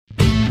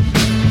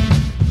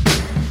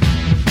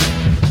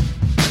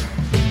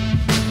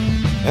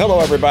Hello,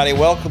 everybody.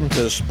 Welcome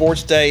to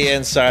SportsDay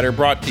Insider,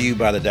 brought to you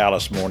by the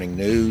Dallas Morning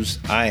News.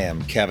 I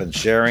am Kevin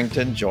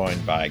Sherrington,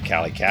 joined by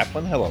Callie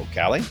Caplan. Hello,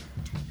 Callie.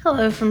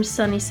 Hello from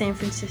sunny San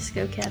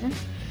Francisco, Kevin.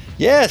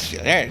 Yes,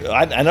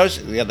 I know.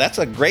 Yeah, that's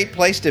a great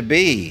place to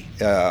be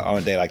on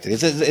a day like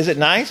this. Is it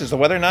nice? Is the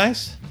weather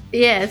nice?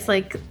 Yeah, it's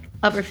like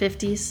upper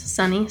 50s,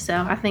 sunny, so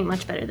I think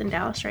much better than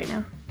Dallas right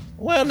now.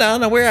 Well,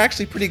 no, we're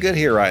actually pretty good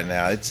here right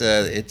now. It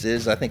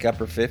is I think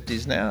upper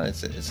 50s now.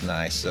 It's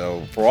nice.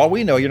 So for all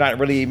we know, you're not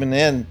really even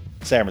in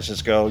San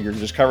Francisco. You're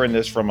just covering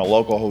this from a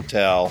local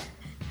hotel,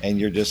 and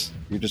you're just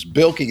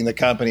bilking the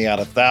company out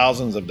of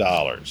thousands of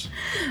dollars.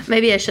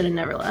 Maybe I should have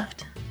never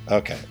left.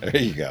 Okay, there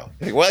you go.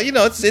 Well,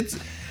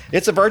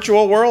 it's a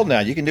virtual world now.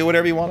 You can do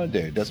whatever you want to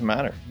do. It doesn't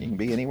matter. You can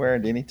be anywhere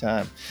at any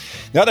time.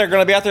 Now they're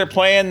going to be out there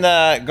playing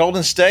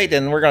Golden State,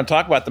 and we're going to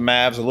talk about the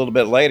Mavs a little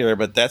bit later.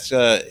 But that's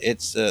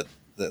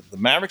the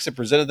Mavericks have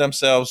presented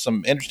themselves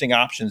some interesting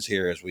options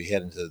here as we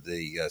head into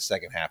the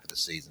second half of the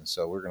season.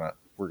 So we're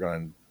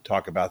going to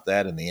talk about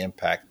that and the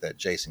impact that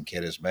Jason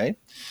Kidd has made.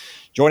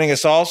 Joining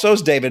us also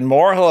is David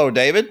Moore. Hello,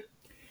 David.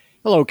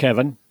 Hello,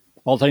 Kevin.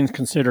 All things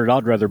considered,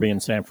 I'd rather be in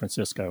San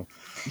Francisco.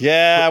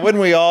 Yeah,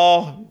 wouldn't we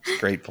all? It's a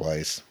great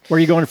place. Where are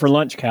you going for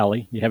lunch,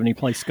 Callie? You have any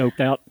place scoped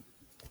out?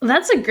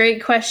 That's a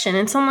great question.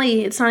 It's not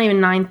even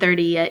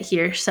 9:30 yet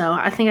here, so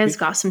I think I just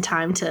got some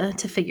time to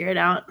figure it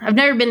out. I've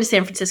never been to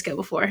San Francisco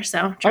before, so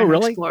I'm trying to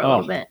explore a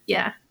little bit.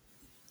 Yeah.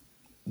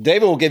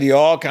 David will give you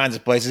all kinds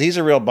of places. He's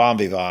a real bon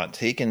vivant.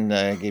 He can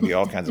give you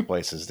all kinds of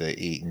places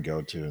to eat and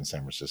go to in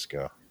San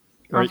Francisco.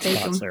 Great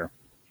spots there.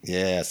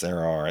 Yes,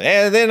 there are.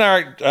 And then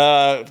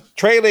our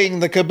trailing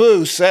the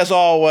caboose, as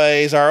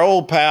always, our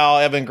old pal,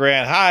 Evan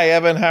Grant. Hi,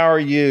 Evan. How are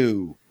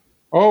you?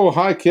 Oh,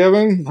 hi,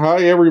 Kevin.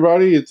 Hi,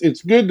 everybody.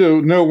 It's good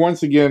to know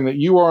once again that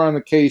you are on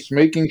the case,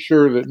 making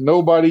sure that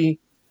nobody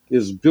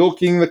is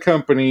bilking the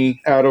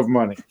company out of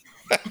money.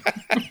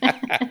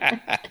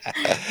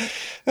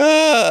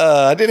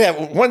 I did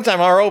have one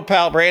time. Our old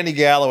pal Randy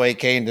Galloway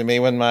came to me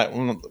when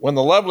the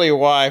lovely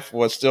wife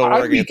was still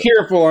working. I'd be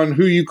careful on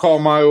who you call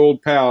my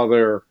old pal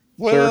there.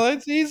 Well,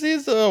 he's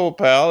the old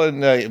pal, and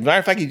matter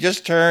of fact, he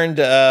just turned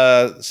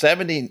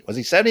 70. Was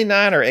he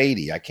 79 or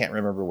 80? I can't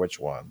remember which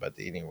one, but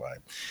anyway.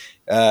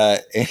 And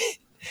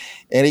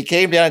he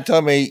came down and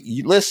told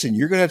me, listen,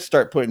 you're going to have to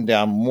start putting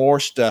down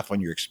more stuff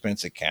on your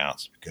expense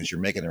accounts because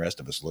you're making the rest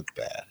of us look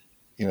bad.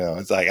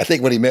 It's like, I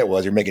think what he meant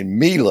was you're making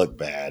me look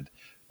bad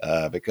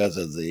because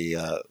of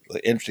the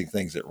interesting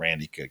things that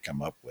Randy could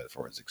come up with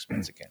for his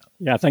expense account.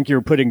 Yeah, I think you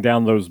were putting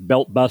down those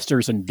belt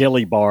busters and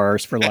dilly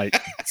bars for like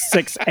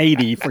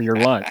 $6.80 for your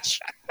lunch.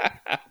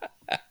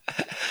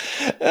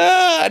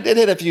 I did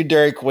hit a few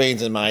Dairy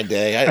Queens in my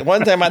day.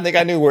 One time, I think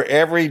I knew where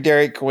every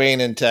Dairy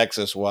Queen in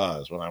Texas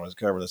was when I was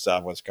covering the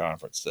Southwest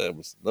Conference.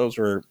 Those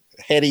were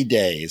heady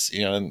days,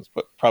 and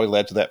probably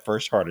led to that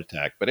first heart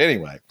attack. But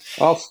anyway,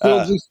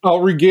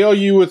 I'll regale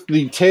you with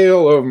the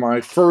tale of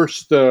my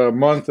first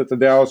month at the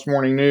Dallas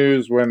Morning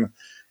News when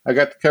I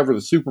got to cover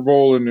the Super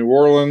Bowl in New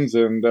Orleans,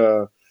 and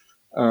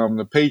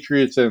the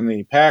Patriots and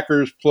the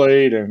Packers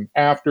played. And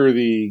after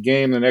the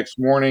game the next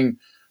morning,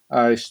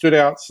 I stood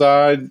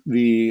outside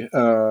the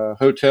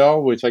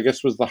hotel, which I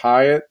guess was the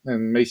Hyatt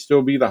and may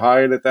still be the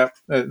Hyatt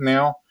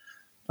now,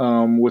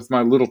 with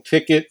my little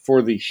ticket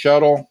for the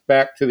shuttle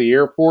back to the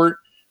airport,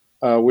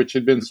 which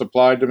had been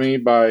supplied to me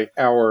by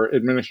our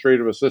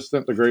administrative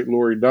assistant, the great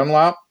Lori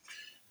Dunlop.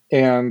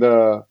 And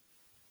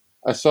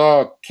I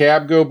saw a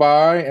cab go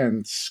by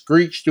and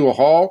screech to a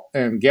halt,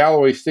 and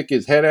Galloway stick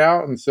his head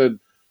out and said,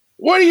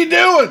 "What are you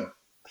doing?"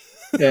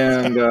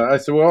 And I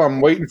said, "Well,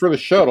 I'm waiting for the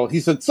shuttle." He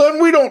said,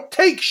 "Son, we don't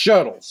take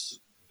shuttles.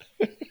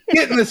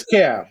 Get in this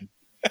cab."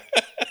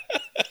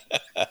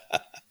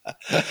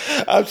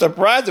 I'm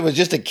surprised it was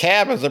just a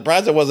cab. I'm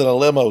surprised it wasn't a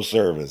limo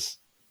service.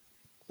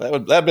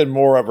 That'd been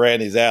more up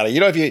Randy's alley.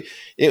 You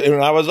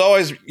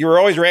were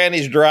always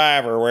Randy's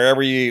driver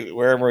wherever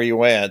you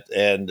went,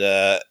 and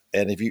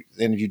if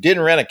you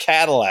didn't rent a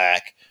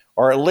Cadillac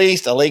or at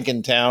least a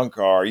Lincoln Town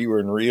Car, you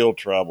were in real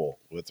trouble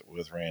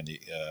with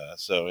Randy.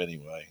 So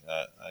anyway,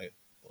 I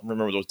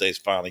remember those days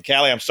fondly.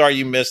 Callie, I'm sorry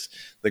you missed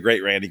the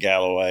great Randy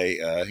Galloway.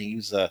 He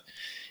was a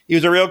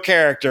real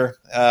character.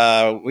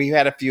 We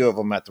had a few of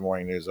them at the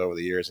Morning News over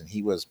the years, and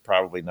he was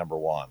probably number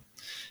one.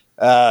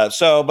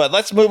 But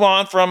let's move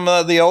on from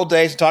the old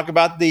days and talk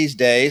about these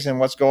days and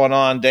what's going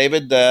on.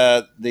 David,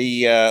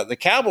 the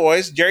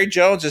Cowboys, Jerry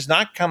Jones has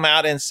not come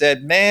out and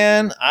said,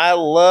 "Man, I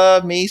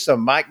love me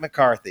some Mike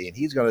McCarthy, and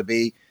he's going to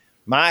be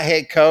my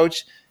head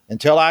coach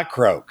until I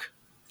croak."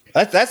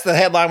 That's the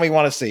headline we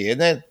want to see,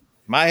 isn't it?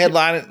 My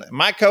headline,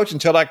 my coach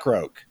until I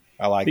croak.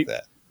 I like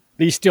that.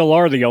 These still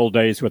are the old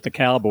days with the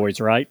Cowboys,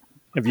 right?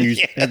 Have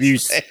you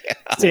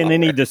seen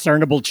any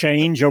discernible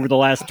change over the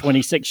last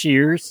 26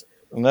 years?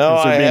 No,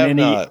 Has there I been have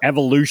any not.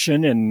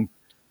 evolution in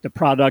the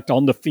product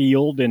on the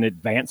field and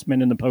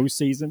advancement in the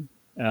postseason?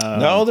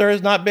 No, there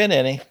has not been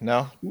any.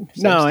 No.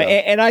 No,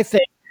 and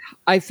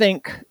I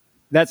think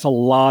that's a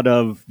lot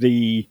of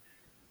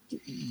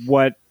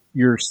what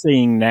you're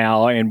seeing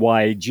now and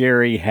why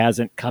Jerry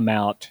hasn't come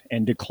out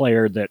and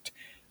declared that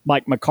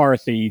Mike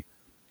McCarthy,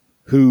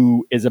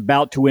 who is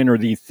about to enter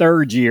the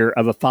third year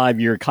of a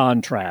 5-year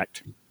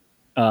contract,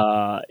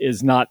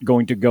 is not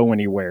going to go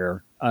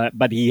anywhere.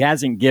 But he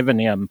hasn't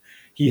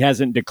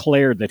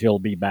declared that he'll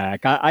be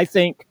back. I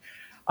think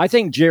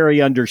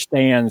Jerry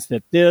understands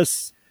that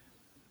this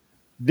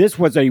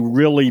was a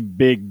really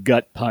big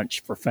gut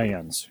punch for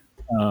fans.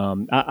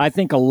 I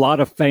think a lot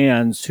of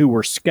fans who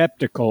were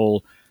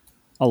skeptical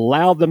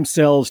allowed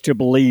themselves to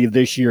believe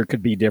this year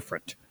could be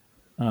different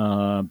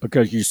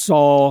because you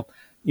saw,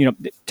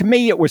 to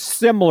me, it was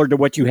similar to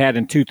what you had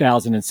in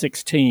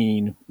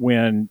 2016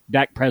 when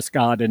Dak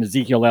Prescott and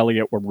Ezekiel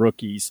Elliott were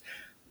rookies.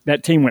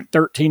 That team went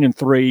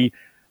 13-3.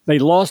 They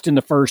lost in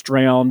the first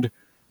round,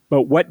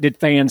 but what did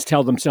fans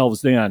tell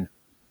themselves then?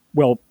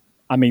 Well,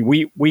 I mean,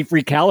 we've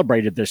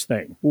recalibrated this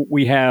thing.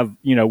 We have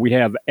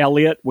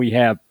Elliott, we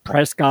have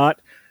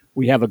Prescott,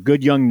 we have a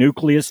good young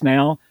nucleus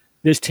now.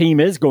 This team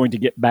is going to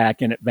get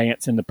back and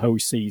advance in the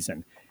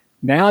postseason.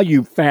 Now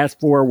you fast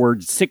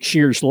forward 6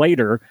 years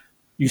later,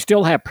 you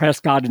still have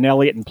Prescott and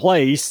Elliott in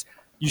place.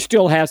 You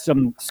still have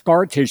some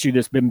scar tissue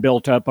that's been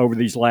built up over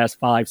these last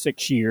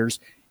 5-6 years,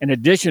 in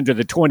addition to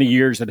the 20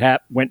 years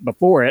that went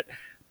before it.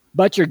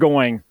 But you're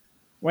going,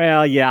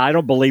 well, yeah, I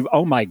don't believe.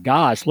 Oh my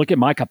gosh, look at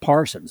Micah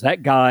Parsons.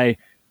 That guy,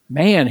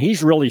 man,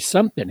 he's really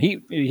something.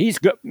 He's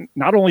good.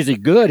 Not only is he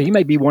good, he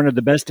may be one of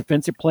the best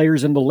defensive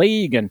players in the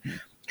league. And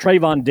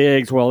Trayvon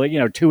Diggs, well, 2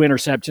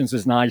 interceptions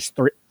is nice.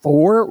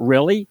 4,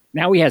 really?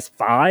 Now he has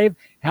 5.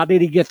 How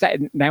did he get that?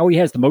 Now he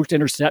has the most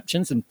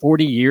interceptions in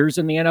 40 years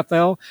in the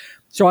NFL.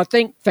 So I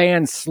think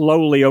fans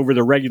slowly over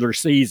the regular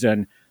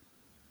season,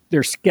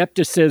 their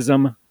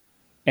skepticism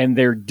and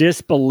their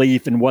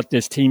disbelief in what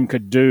this team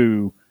could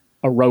do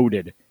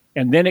eroded.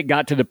 And then it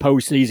got to the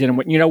postseason and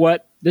went, you know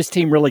what? This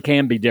team really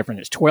can be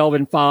different. It's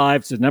 12-5.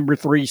 It's the number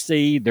 3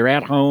 seed. They're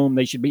at home.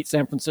 They should beat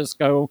San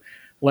Francisco.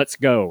 Let's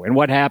go. And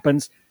what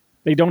happens?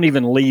 They don't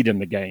even lead in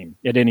the game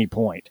at any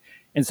point.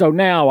 And so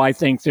now I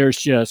think there's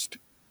just,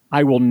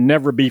 I will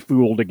never be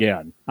fooled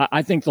again.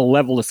 I think the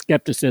level of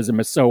skepticism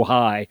is so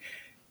high.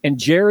 And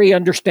Jerry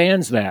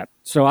understands that.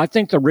 So I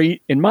think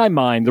in my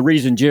mind, the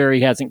reason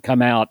Jerry hasn't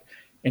come out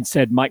and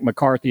said Mike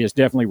McCarthy is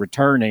definitely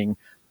returning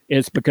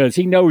is because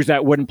he knows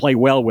that wouldn't play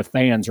well with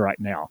fans right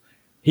now.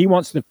 He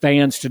wants the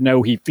fans to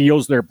know he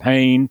feels their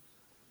pain.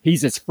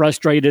 He's as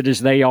frustrated as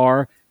they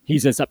are.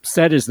 He's as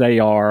upset as they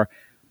are.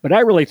 But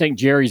I really think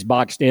Jerry's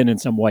boxed in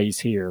some ways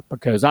here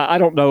because I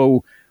don't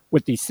know,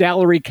 with the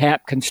salary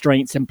cap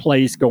constraints in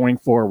place going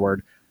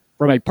forward,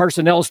 from a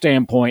personnel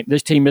standpoint,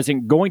 this team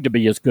isn't going to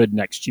be as good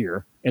next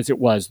year as it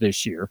was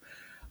this year.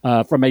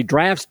 From a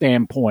draft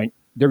standpoint,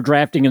 they're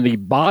drafting in the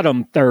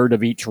bottom third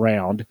of each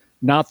round,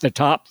 not the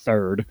top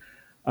third.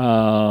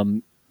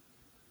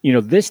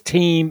 This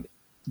team,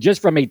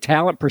 just from a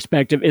talent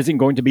perspective, isn't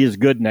going to be as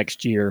good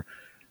next year.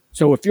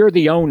 So if you're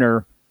the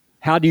owner,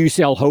 how do you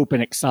sell hope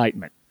and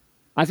excitement?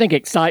 I think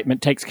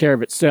excitement takes care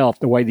of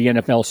itself the way the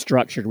NFL is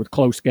structured with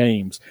close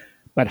games.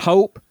 But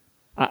hope,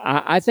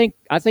 I think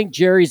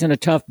Jerry's in a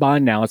tough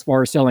bind now as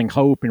far as selling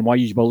hope and why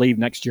you believe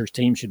next year's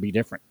team should be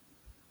different.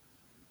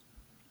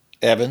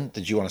 Evan,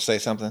 did you want to say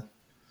something?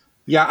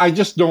 Yeah, I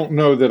just don't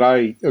know that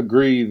I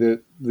agree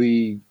that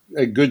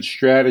a good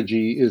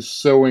strategy is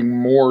sowing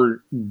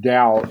more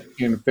doubt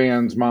in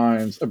fans'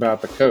 minds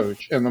about the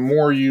coach. And the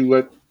more you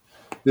let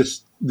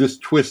this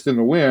twist in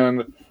the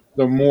wind,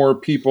 the more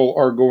people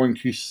are going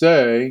to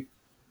say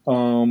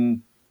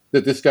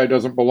that this guy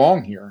doesn't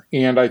belong here.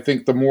 And I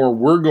think the more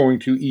we're going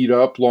to eat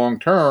up long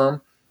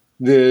term,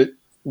 that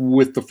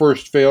with the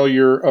first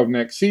failure of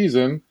next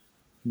season,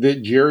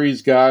 that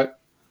Jerry's got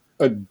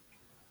a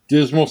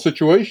dismal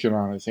situation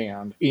on his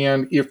hand.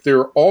 And if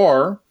there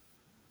are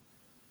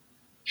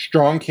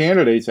strong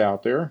candidates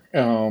out there,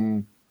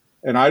 and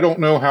I don't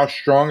know how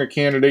strong a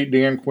candidate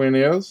Dan Quinn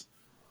is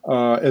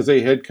as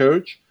a head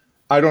coach.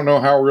 I don't know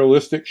how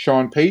realistic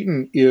Sean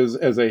Payton is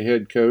as a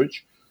head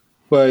coach,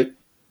 but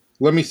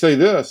let me say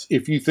this.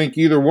 If you think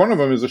either one of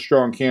them is a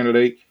strong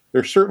candidate,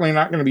 they're certainly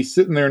not going to be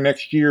sitting there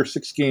next year,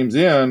 6 games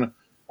in,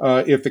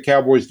 if the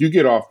Cowboys do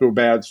get off to a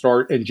bad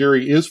start and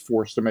Jerry is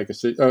forced to make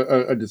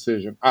a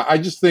decision. I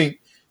just think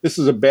this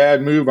is a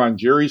bad move on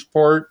Jerry's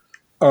part.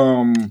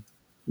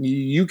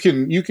 You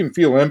can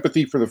feel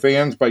empathy for the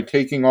fans by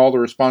taking all the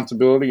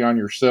responsibility on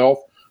yourself,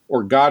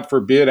 or God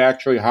forbid,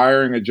 actually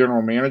hiring a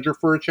general manager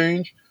for a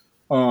change.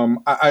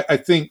 I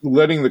think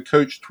letting the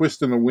coach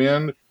twist in the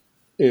wind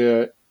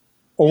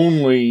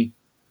only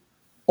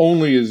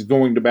is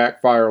going to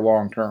backfire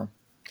long term.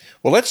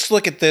 Well, let's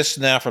look at this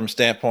now from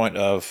standpoint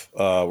of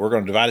we're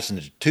going to divide this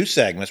into 2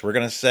 segments. We're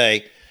going to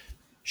say,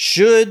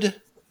 should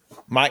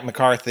Mike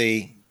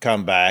McCarthy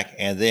come back?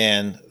 And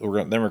then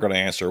we're going to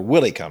answer,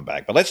 will he come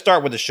back? But let's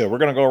start with the show. We're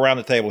going to go around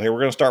the table here. We're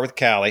going to start with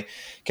Callie.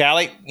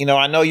 Callie,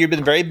 I know you've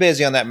been very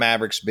busy on that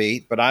Mavericks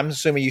beat, but I'm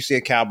assuming you see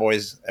a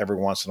Cowboys every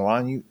once in a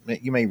while. And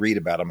you may read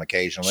about them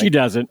occasionally. She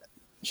doesn't.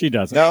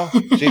 No,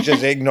 she's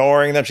just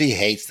ignoring them. She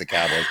hates the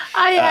Cowboys.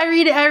 I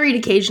read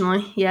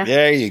occasionally. Yeah.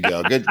 There you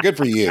go. Good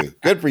for you.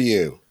 Good for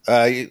you.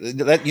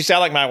 You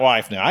sound like my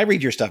wife now. I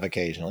read your stuff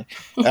occasionally.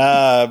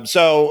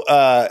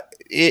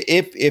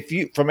 If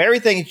you, from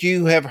everything that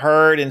you have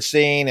heard and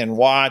seen and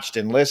watched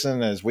and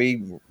listened as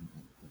we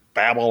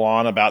babble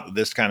on about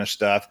this kind of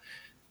stuff,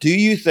 do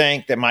you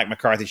think that Mike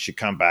McCarthy should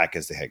come back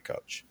as the head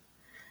coach?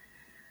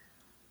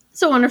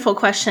 It's a wonderful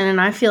question,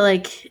 and I feel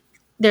like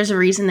there's a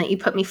reason that you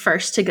put me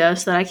first to go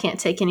so that I can't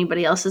take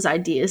anybody else's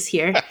ideas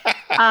here. Do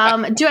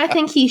I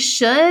think he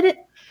should?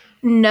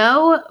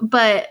 No,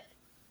 but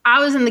I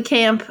was in the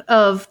camp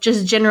of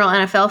just general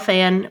NFL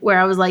fan where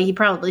I was like, he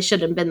probably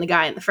shouldn't have been the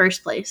guy in the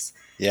first place.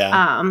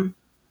 Yeah.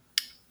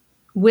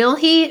 Will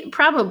he?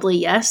 Probably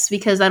yes,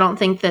 because I don't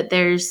think that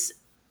there's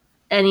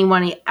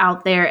anyone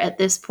out there at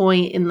this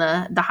point in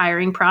the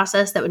hiring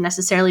process that would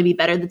necessarily be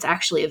better that's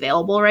actually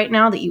available right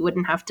now that you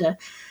wouldn't have to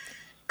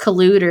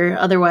collude or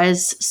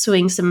otherwise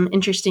swing some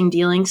interesting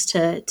dealings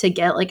to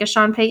get like a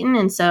Sean Payton.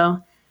 And so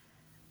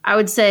I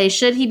would say,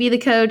 should he be the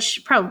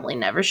coach? Probably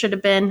never should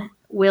have been.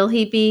 Will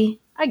he be?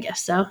 I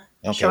guess so.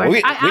 Okay.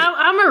 Sure.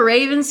 I'm a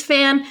Ravens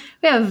fan.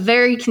 We have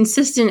very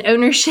consistent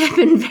ownership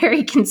and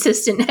very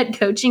consistent head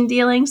coaching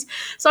dealings.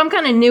 So I'm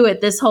kind of new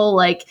at this whole,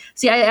 I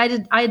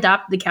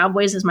adopted the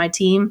Cowboys as my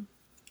team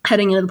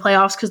heading into the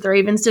playoffs because the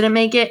Ravens didn't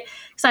make it.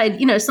 Because I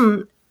had,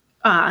 some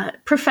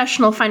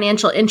professional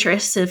financial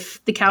interests.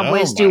 If the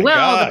Cowboys do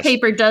well, the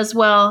paper does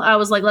well. I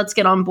was like, let's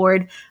get on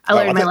board. I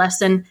learned my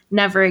lesson.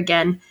 Never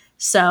again.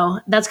 So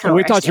that's kind of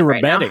we thought you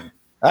were betting.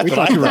 Now. We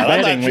thought you were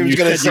betting when you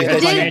said you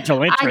had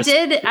financial interest.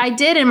 I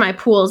did in my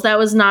pools. That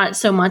was not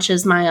so much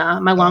as my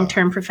my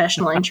long-term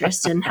professional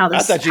interest in how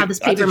this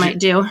paper might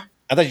do.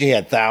 I thought you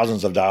had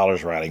thousands of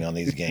dollars riding on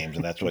these games,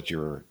 and that's what you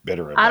were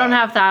bitter about. I don't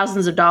have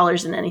thousands of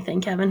dollars in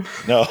anything, Kevin.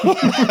 No,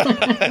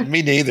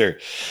 me neither.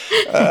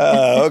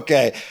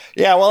 Okay.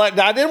 Yeah, well, I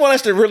didn't want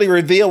us to really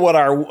reveal what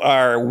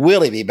our will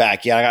he be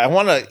back yet. I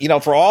want to,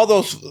 for all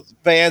those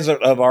fans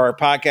of our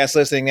podcast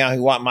listening now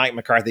who want Mike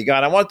McCarthy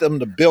gone, I want them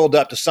to build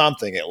up to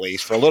something at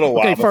least for a little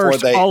while. Okay,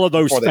 first, all of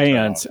those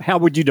fans, how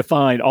would you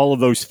define all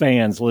of those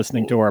fans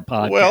listening to our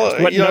podcast?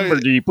 Well, what number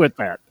do you put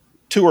that?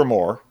 2 or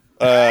more.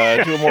 2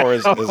 or more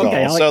is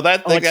okay, all. So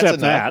that's enough.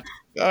 That.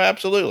 Oh,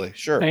 absolutely.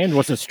 Sure. And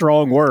was a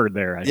strong word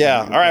there. Yeah.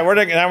 All right. We're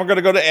going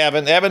to go to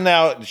Evan. Evan,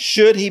 now,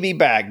 should he be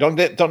back? Don't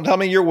tell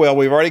me your will.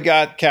 We've already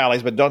got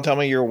Callie's, but don't tell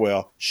me your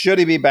will. Should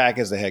he be back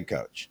as the head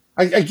coach?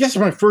 I guess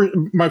my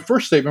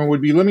first statement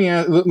would be let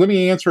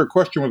me answer a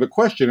question with a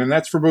question, and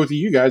that's for both of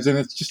you guys, and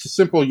it's just a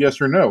simple yes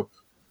or no.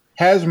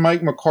 Has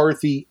Mike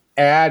McCarthy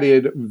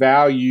added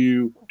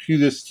value to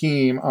this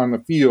team on the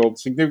field,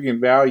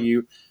 significant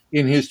value,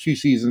 in his 2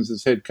 seasons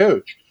as head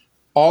coach?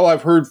 All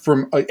I've heard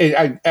from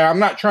I'm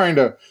not trying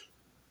to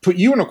put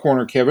you in a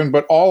corner, Kevin,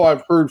 but all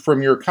I've heard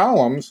from your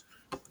columns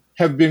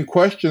have been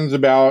questions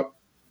about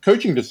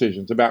coaching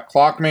decisions, about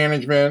clock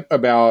management,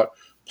 about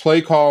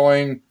play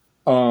calling.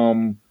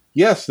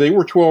 Yes, they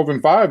were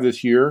 12-5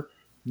 this year,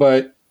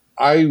 but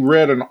I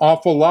read an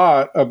awful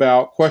lot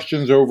about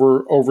questions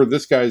over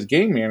this guy's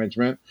game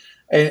management,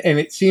 and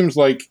it seems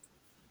like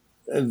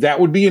that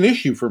would be an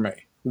issue for me.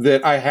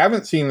 That I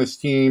haven't seen this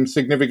team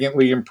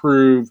significantly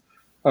improve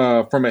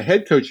from a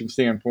head coaching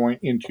standpoint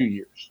in 2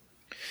 years.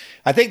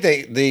 I think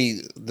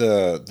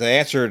the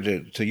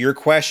answer to your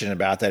question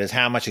about that is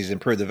how much he's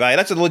improved the value.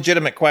 That's a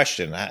legitimate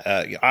question.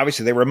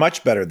 Obviously, they were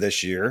much better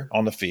this year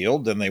on the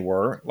field than they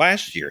were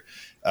last year.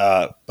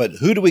 But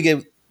who do we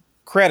give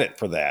credit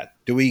for that?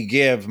 Do we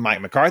give Mike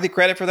McCarthy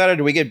credit for that, or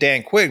do we give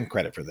Dan Quinn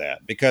credit for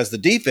that? Because the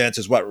defense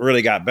is what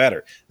really got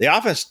better. The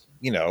offense,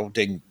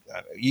 didn't.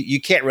 You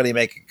can't really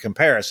make a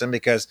comparison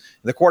because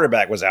the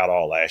quarterback was out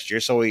all last year,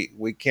 so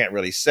we can't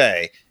really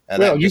say.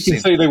 Well, you can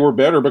say they were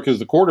better because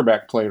the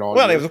quarterback played all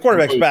year. Well, if the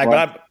quarterback's back,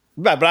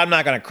 but I'm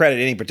not going to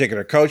credit any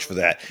particular coach for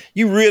that.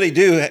 You really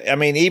do. I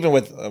mean, even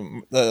with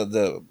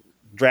the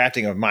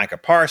drafting of Micah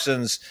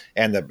Parsons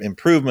and the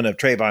improvement of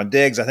Trayvon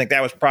Diggs, I think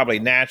that was probably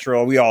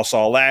natural. We all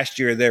saw last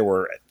year there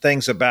were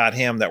things about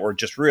him that were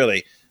just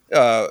really,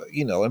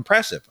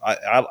 impressive.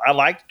 I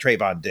liked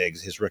Trayvon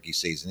Diggs his rookie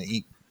season.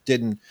 He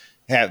didn't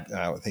have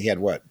he had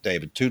what,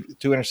 David, two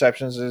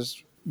interceptions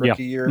his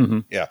rookie year. Mm-hmm.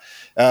 Yeah.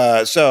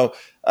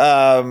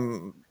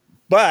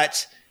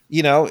 But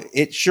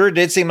it sure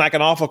did seem like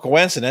an awful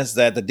coincidence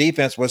that the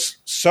defense was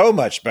so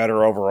much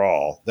better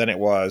overall than it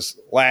was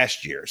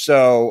last year.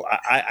 So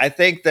I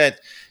think that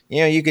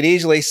you could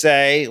easily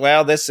say,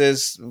 well, this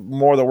is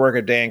more the work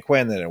of Dan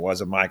Quinn than it was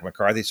of Mike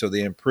McCarthy. So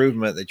the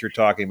improvement that you're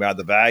talking about,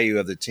 the value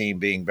of the team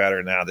being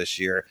better now this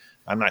year,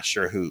 I'm not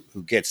sure who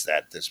gets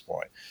that at this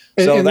point.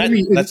 So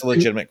that's a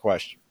legitimate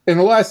question. And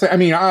the last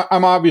thing,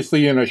 I'm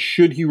obviously in a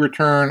should he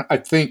return. I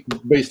think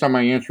based on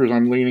my answers,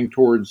 I'm leaning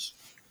towards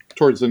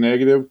the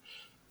negative.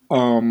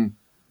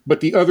 But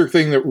the other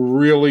thing that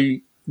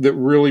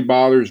really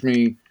bothers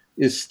me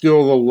is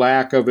still the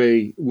lack of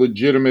a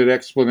legitimate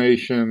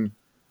explanation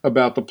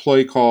about the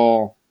play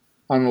call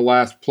on the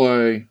last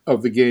play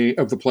of the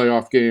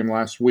playoff game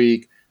last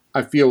week.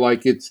 I feel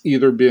like it's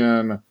either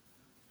been,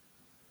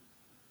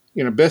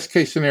 best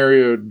case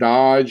scenario,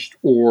 dodged,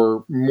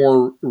 or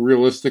more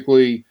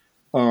realistically,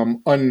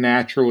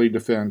 unnaturally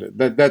defended.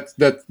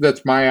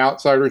 That's my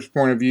outsider's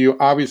point of view.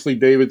 Obviously,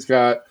 David's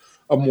got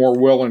a more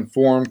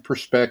well-informed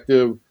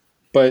perspective,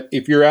 but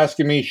if you're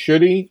asking me,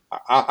 should he?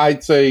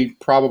 I'd say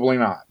probably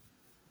not.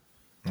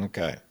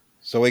 Okay,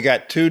 so we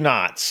got two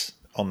knots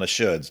on the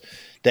shoulds.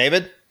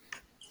 David?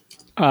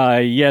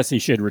 Yes, he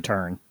should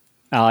return.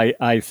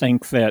 I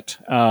think that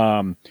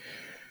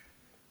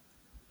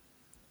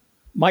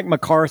Mike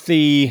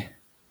McCarthy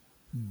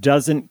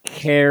doesn't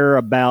care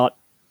about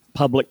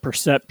public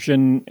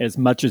perception as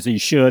much as he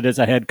should as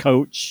a head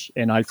coach,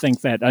 and I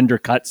think that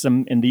undercuts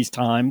him in these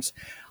times.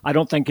 I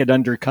don't think it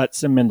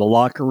undercuts him in the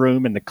locker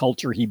room and the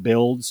culture he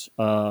builds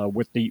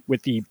with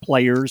the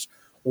players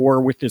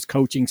or with his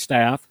coaching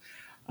staff.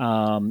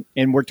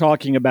 And we're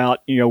talking about,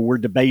 we're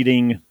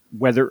debating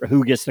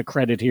who gets the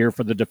credit here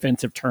for the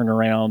defensive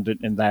turnaround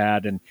and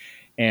that,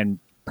 and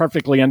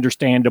perfectly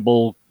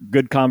understandable,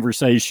 good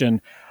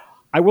conversation.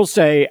 I will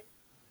say,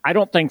 I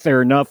don't think there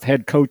are enough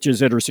head coaches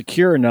that are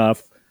secure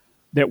enough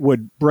that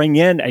would bring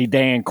in a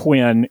Dan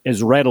Quinn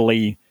as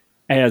readily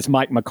as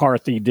Mike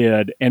McCarthy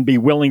did and be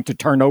willing to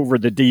turn over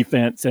the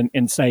defense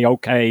and say,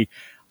 okay,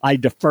 I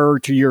defer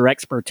to your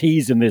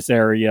expertise in this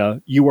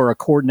area. You are a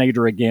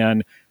coordinator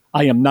again.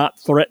 I am not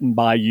threatened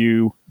by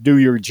you. Do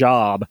your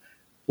job.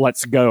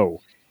 Let's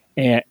go.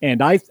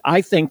 And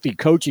I think the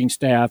coaching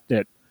staff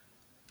that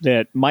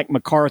Mike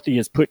McCarthy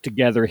has put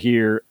together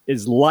here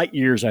is light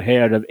years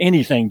ahead of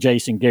anything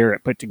Jason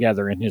Garrett put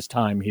together in his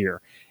time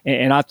here.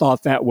 And I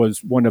thought that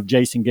was one of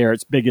Jason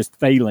Garrett's biggest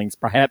failings,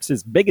 perhaps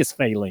his biggest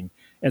failing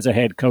as a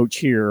head coach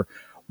here,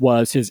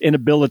 was his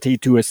inability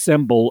to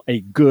assemble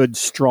a good,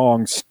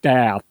 strong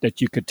staff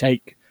that you could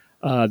take,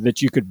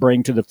 that you could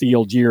bring to the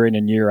field year in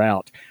and year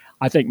out.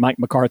 I think Mike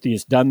McCarthy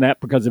has done that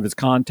because of his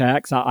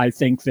contacts. I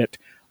think that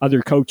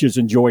other coaches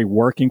enjoy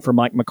working for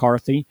Mike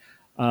McCarthy.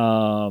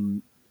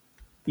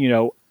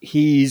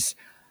 He's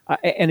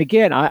and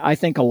again, I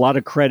think a lot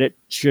of credit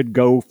should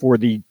go for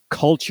the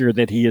culture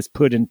that he has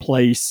put in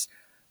place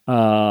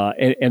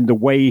and the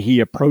way he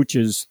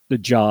approaches the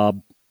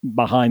job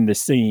behind the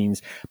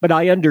scenes. But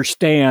I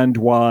understand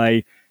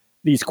why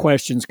these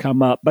questions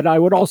come up. But I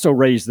would also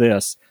raise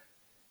this.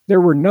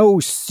 There were no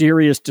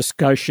serious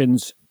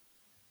discussions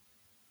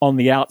on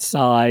the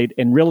outside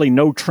and really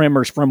no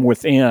tremors from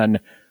within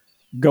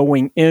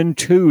going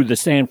into the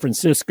San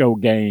Francisco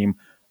game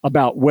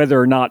about whether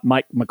or not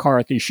Mike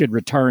McCarthy should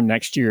return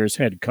next year as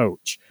head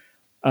coach.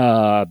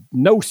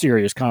 No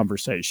serious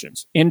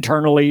conversations,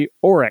 internally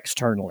or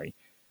externally.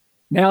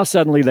 Now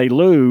suddenly they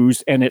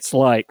lose, and it's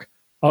like,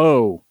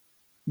 oh,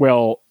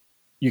 well,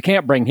 you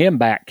can't bring him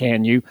back,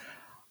 can you?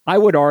 I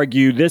would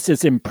argue this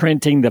is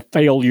imprinting the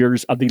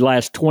failures of the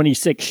last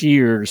 26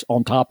 years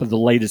on top of the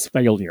latest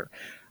failure.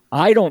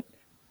 I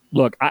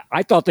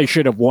thought they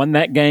should have won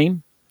that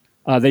game.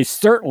 They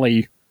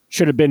certainly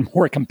should have been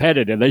more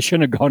competitive. They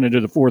shouldn't have gone into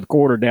the fourth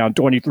quarter down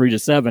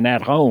 23-7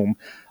 at home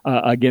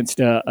against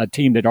a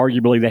team that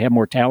arguably they have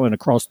more talent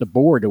across the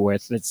board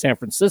with than San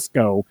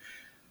Francisco.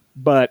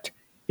 But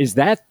is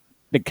that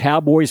the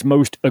Cowboys'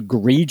 most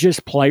egregious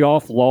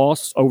playoff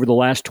loss over the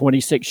last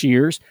 26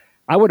 years?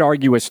 I would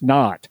argue it's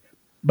not,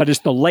 but it's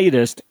the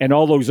latest, and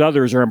all those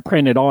others are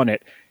imprinted on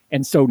it.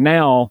 And so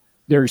now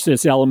there's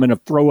this element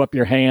of throw up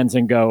your hands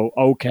and go,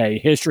 okay,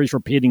 history's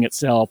repeating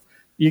itself.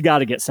 You got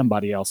to get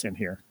somebody else in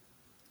here.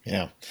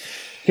 Yeah.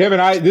 Kevin,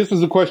 this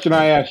is a question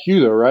I asked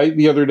you, though, right,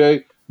 the other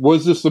day.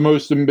 Was this the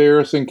most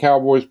embarrassing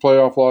Cowboys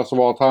playoff loss of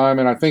all time?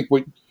 And I think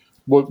what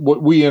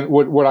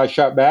I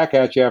shot back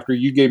at you after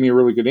you gave me a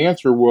really good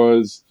answer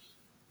was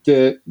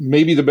that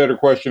maybe the better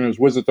question is,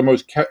 was it the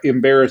most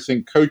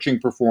embarrassing coaching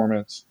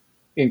performance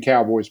in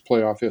Cowboys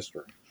playoff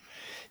history?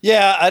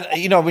 Yeah,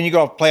 when you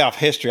go off playoff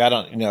history, I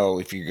don't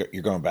know if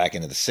you're going back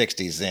into the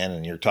 60s then,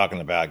 and you're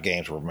talking about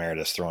games where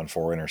Meredith's throwing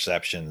 4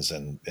 interceptions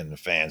and the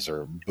fans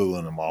are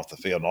booing him off the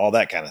field and all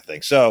that kind of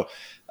thing. So,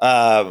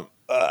 the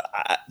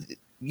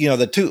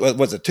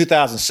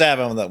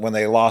 2007 when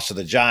they lost to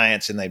the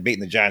Giants and they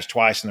beaten the Giants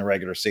twice in the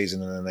regular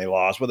season and then they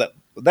lost. Well,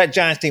 that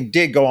Giants team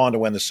did go on to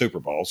win the Super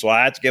Bowl, so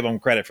I have to give them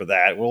credit for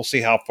that. We'll see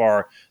how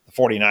far the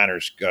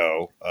 49ers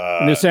go.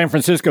 And the San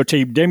Francisco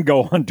team didn't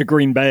go on to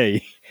Green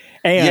Bay.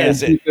 And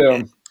beat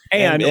the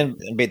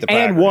Packers,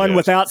 and won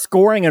without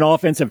scoring an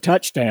offensive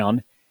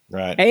touchdown.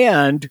 Right.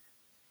 And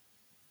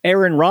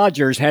Aaron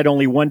Rodgers had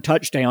only one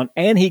touchdown,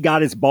 and he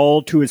got his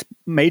ball to his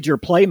major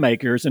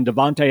playmakers and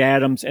Devontae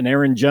Adams and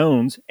Aaron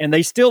Jones, and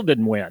they still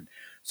didn't win.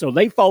 So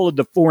they followed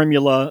the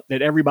formula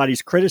that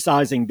everybody's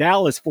criticizing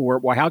Dallas for.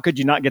 Well, how could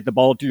you not get the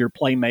ball to your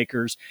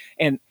playmakers?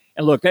 And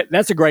look,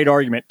 that's a great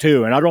argument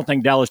too. And I don't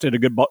think Dallas did a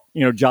good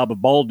job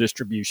of ball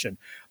distribution.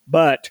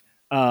 But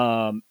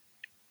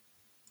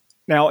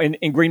now,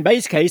 in Green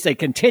Bay's case, they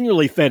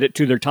continually fed it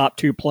to their top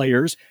 2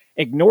 players,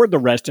 ignored the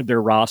rest of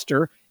their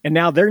roster, and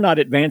now they're not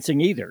advancing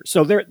either.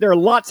 So there are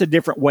lots of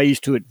different ways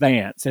to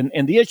advance.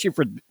 And the issue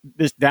for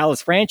this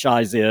Dallas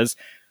franchise is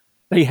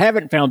they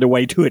haven't found a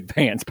way to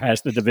advance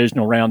past the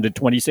divisional round in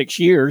 26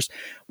 years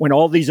when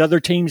all these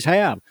other teams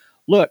have.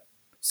 Look,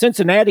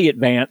 Cincinnati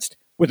advanced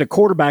with a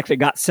quarterback that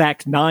got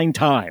sacked 9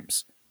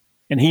 times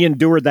And he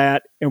endured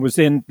that and was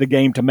in the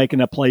game to make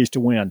enough plays to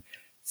win.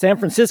 San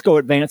Francisco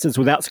advances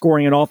without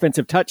scoring an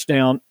offensive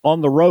touchdown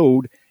on the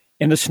road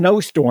in a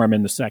snowstorm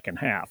in the second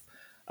half.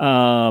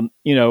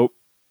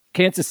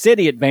 Kansas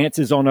City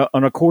advances on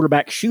a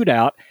quarterback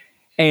shootout,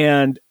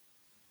 and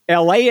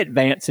LA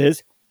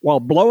advances while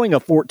blowing a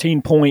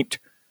 14-point,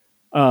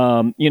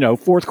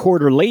 fourth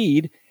quarter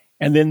lead,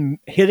 and then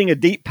hitting a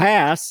deep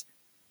pass,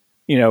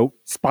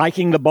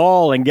 spiking the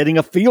ball and getting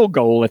a field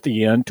goal at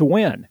the end to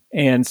win.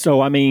 And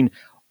so,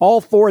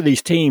 all four of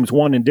these teams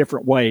won in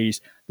different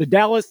ways. The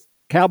Dallas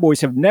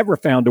Cowboys have never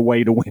found a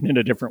way to win in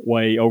a different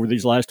way over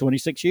these last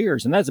 26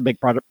 years, and that's a big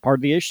part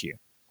of the issue.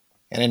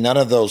 And in none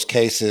of those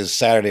cases,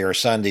 Saturday or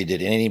Sunday,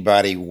 did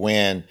anybody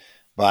win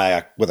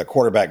with a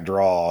quarterback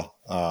draw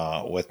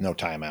with no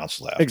timeouts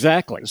left.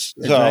 Exactly.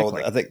 So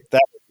I think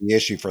that was the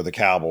issue for the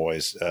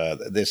Cowboys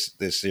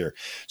this year.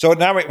 So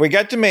now we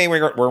got to me.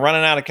 We're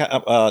running out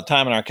of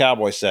time in our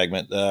Cowboys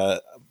segment.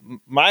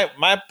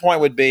 My point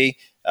would be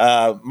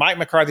Mike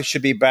McCarthy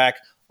should be back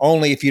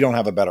only if you don't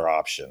have a better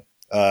option.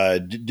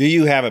 Do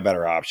you have a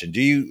better option?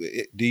 Do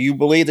you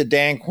believe that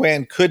Dan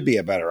Quinn could be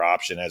a better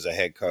option as a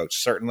head coach?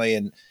 Certainly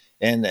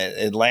in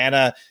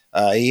Atlanta,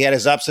 he had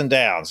his ups and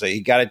downs. So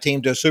he got a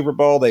team to a Super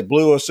Bowl. They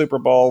blew a Super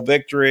Bowl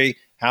victory.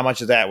 How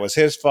much of that was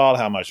his fault?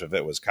 How much of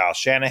it was Kyle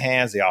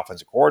Shanahan's, the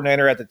offensive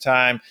coordinator at the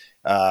time?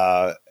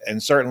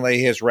 And certainly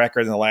his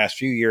record in the last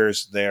few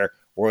years there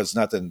was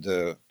nothing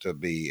to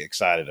be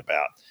excited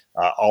about.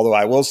 Although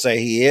I will say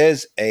he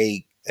is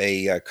a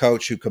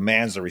coach who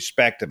commands the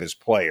respect of his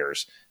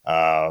players.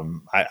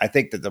 I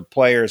think that the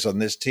players on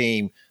this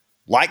team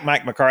like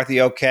Mike McCarthy,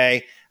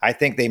 okay. I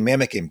think they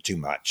mimic him too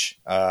much.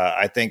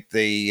 I think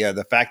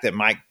the fact that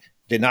Mike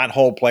did not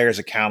hold players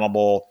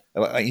accountable,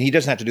 he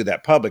doesn't have to do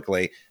that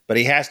publicly, but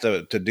he has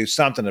to do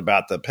something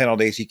about the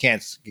penalties. He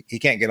can't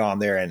get on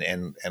there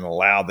and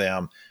allow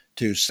them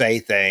to say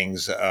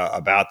things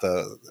about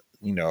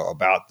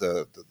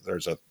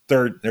there's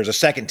a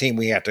second team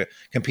we have to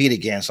compete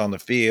against on the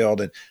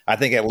field. And I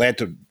think it led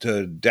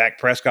to Dak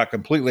Prescott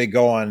completely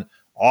going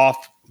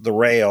off the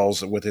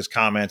rails with his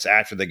comments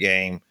after the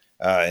game,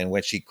 in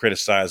which he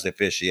criticized the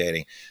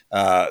officiating.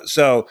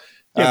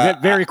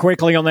 Very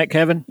quickly on that,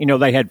 Kevin,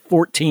 they had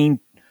 14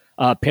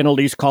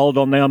 penalties called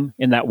on them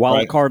in that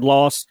wild card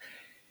loss.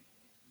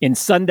 In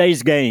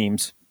Sunday's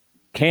games,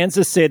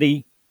 Kansas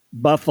City,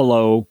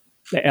 Buffalo,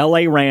 the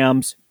LA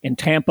Rams, and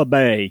Tampa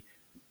Bay,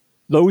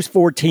 those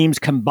four teams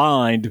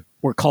combined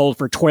were called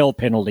for 12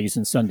 penalties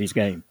in Sunday's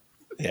game.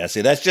 Yeah,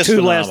 see, that's just two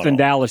phenomenal. less than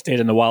Dallas did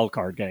in the wild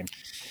card game.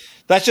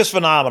 That's just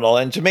phenomenal.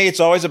 And to me, it's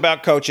always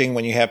about coaching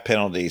when you have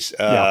penalties.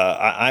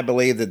 I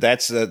believe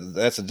that's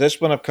a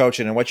discipline of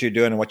coaching and what you're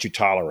doing and what you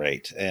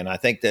tolerate. And I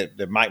think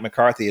that Mike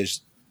McCarthy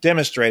has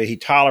demonstrated he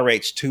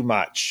tolerates too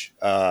much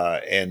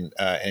and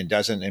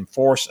doesn't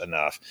enforce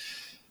enough.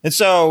 And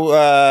so,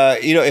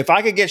 if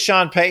I could get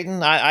Sean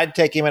Payton, I'd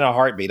take him in a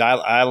heartbeat.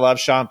 I love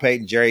Sean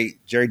Payton. Jerry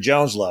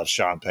Jones loves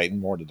Sean Payton,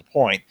 more to the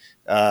point.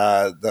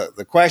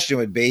 The question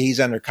would be,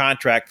 he's under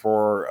contract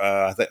for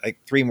like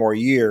 3 more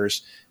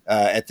years.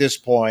 At this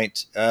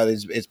point,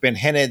 it's been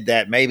hinted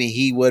that maybe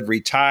he would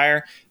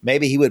retire.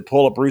 Maybe he would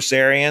pull a Bruce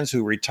Arians,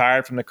 who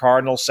retired from the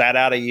Cardinals, sat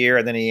out a year,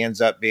 and then he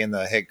ends up being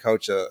the head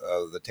coach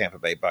of the Tampa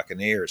Bay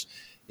Buccaneers.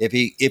 If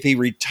he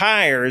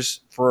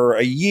retires for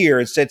a year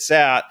and sits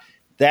out,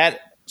 that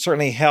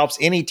certainly helps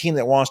any team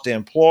that wants to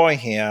employ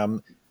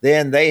him.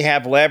 Then they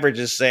have leverage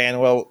as saying,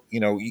 well,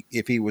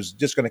 if he was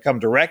just going to come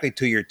directly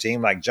to your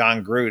team, like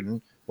John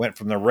Gruden went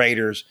from the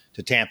Raiders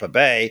to Tampa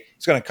Bay,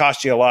 it's going to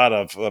cost you a lot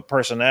of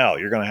personnel.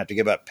 You're going to have to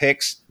give up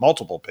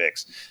multiple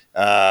picks.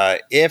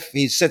 If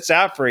he sits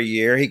out for a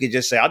year, he could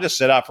just say, I'll just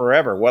sit out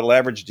forever. What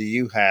leverage do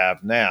you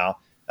have now?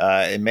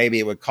 And maybe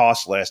it would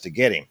cost less to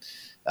get him.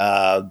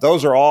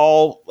 Those are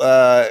all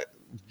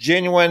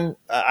genuine.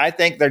 I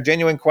think they're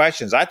genuine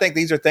questions. I think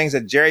these are things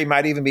that Jerry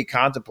might even be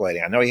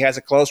contemplating. I know he has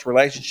a close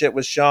relationship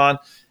with Sean,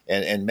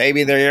 and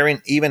maybe they're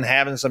even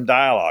having some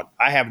dialogue.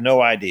 I have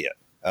no idea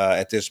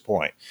at this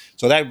point.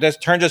 So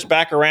that turns us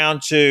back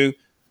around to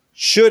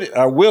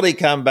will he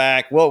come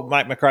back? Will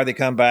Mike McCarthy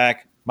come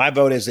back? My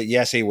vote is that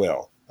yes, he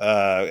will.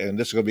 And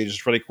this is going to be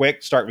just really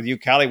quick. Start with you,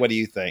 Callie. What do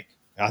you think?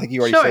 I think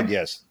you already said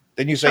yes.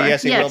 Didn't you say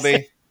yes, he will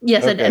be?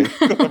 Yes, okay. I did.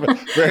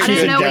 I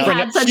didn't know we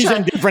had such She's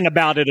indifferent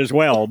about it as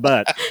well,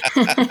 but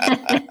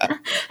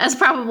as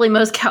probably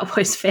most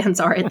Cowboys fans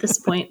are at this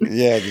point.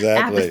 Yeah,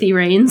 exactly. Apathy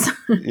reigns.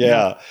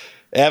 Yeah.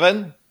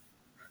 Evan?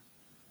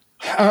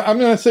 I'm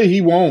going to say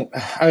he won't.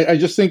 I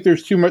just think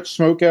there's too much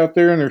smoke out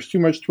there and there's too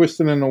much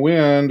twisting in the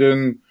wind.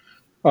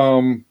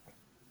 And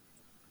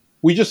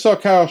we just saw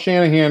Kyle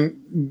Shanahan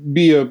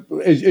be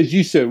as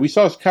you said, we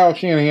saw Kyle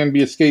Shanahan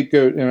be a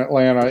scapegoat in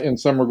Atlanta in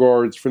some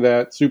regards for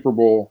that Super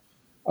Bowl.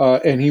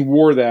 And he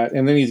wore that.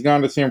 And then he's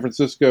gone to San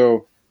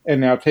Francisco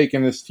and now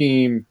taken this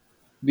team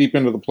deep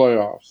into the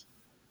playoffs.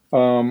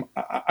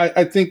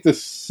 I think the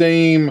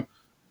same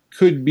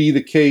could be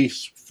the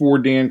case for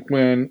Dan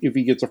Quinn if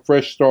he gets a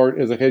fresh start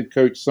as a head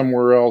coach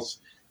somewhere else,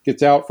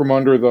 gets out from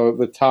under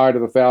the tide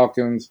of the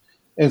Falcons.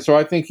 And so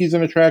I think he's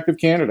an attractive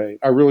candidate.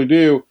 I really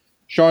do.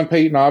 Sean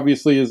Payton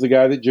obviously is the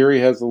guy that Jerry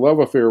has the love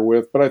affair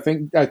with, but I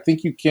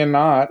think you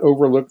cannot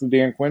overlook the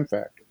Dan Quinn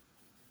factor.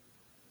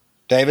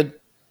 David?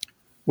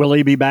 Will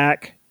he be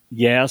back?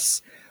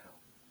 Yes.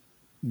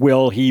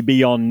 Will he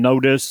be on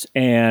notice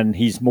and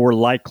he's more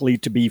likely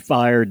to be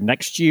fired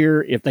next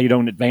year if they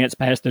don't advance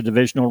past the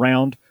divisional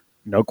round?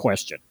 No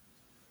question.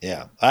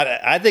 Yeah.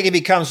 I think if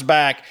he comes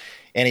back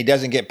and he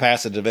doesn't get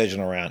past the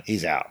divisional round,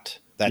 he's out.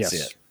 That's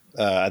Yes. it.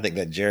 I think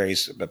that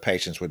Jerry's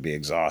patience would be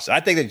exhausted. I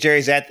think that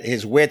Jerry's at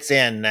his wit's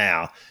end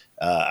now.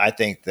 I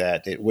think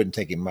that it wouldn't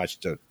take him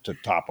much to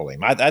topple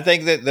him. I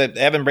think that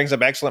Evan brings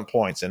up excellent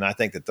points, and I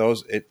think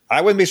that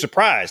I wouldn't be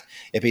surprised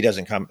if he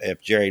doesn't come,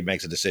 if Jerry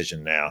makes a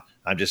decision now.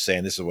 I'm just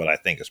saying this is what I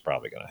think is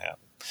probably going to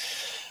happen.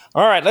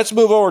 All right, let's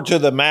move over to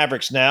the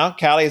Mavericks now.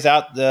 Callie is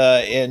out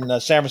in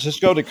San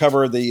Francisco to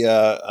cover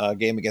the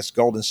game against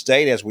Golden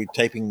State as we're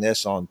taping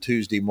this on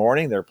Tuesday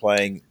morning. They're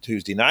playing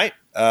Tuesday night.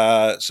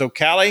 So,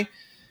 Callie,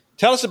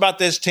 tell us about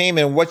this team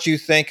and what you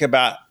think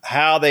about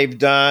how they've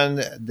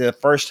done the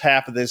first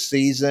half of this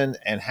season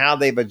and how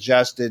they've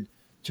adjusted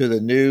to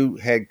the new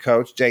head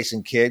coach,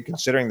 Jason Kidd,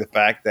 considering the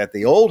fact that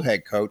the old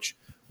head coach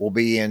will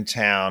be in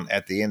town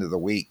at the end of the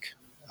week,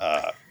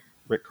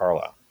 Rick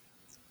Carlisle.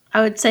 I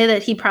would say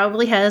that he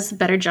probably has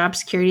better job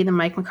security than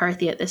Mike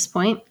McCarthy at this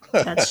point.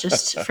 That's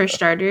just for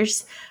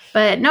starters.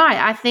 But no,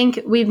 I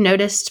think we've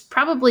noticed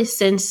probably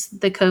since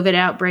the COVID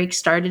outbreak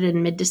started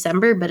in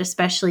mid-December, but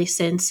especially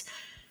since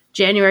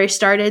January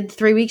started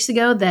 3 weeks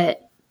ago,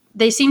 that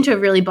they seem to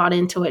have really bought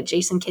into what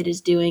Jason Kidd is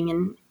doing.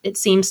 And it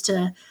seems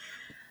to,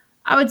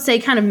 I would say,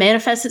 kind of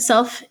manifest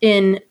itself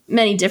in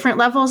many different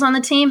levels on the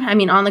team. I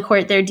mean, on the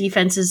court, their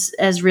defense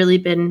has really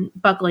been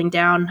buckling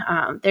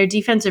down. Their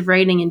defensive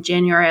rating in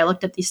January, I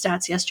looked up these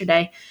stats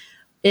yesterday,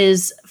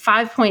 is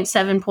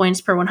 5.7 points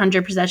per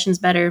 100 possessions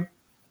better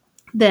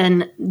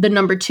than the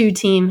number 2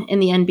 team in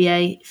the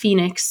NBA,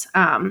 Phoenix,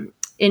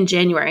 in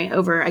January.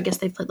 Over, I guess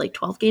they've played like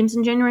 12 games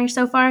in January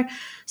so far.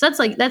 So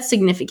that's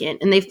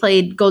significant. And they've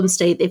played Golden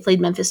State, they've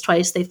played Memphis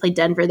twice, they've played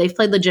Denver, they've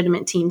played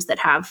legitimate teams that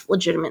have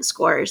legitimate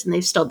scorers, and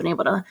they've still been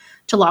able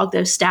to log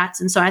those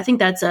stats. And so I think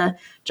that's a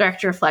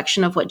direct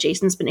reflection of what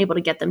Jason's been able to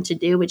get them to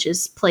do, which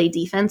is play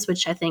defense,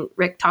 which I think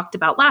Rick talked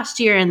about last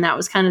year. And that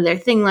was kind of their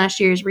thing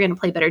last year, is we're going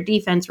to play better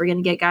defense. We're going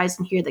to get guys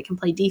in here that can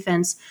play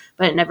defense,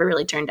 but it never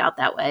really turned out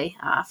that way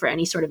for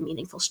any sort of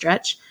meaningful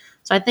stretch.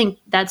 So I think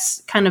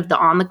that's kind of the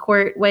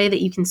on-the-court way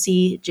that you can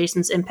see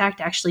Jason's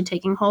impact actually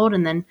taking hold.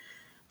 And then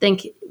I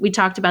think we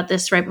talked about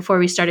this right before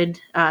we started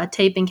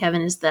taping,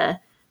 Kevin, is the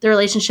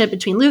relationship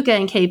between Luka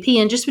and KP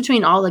and just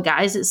between all the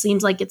guys. It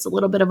seems like it's a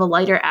little bit of a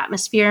lighter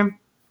atmosphere.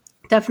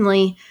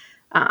 Definitely.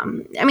 I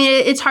mean,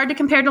 it's hard to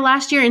compare to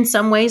last year in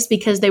some ways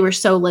because they were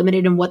so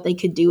limited in what they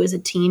could do as a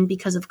team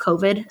because of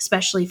COVID,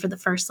 especially for the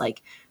first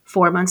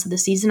 4 months of the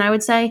season, I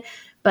would say.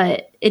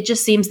 But it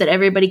just seems that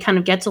everybody kind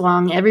of gets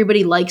along.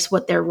 Everybody likes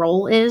what their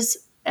role is.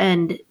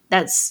 And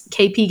that's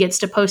KP gets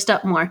to post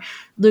up more.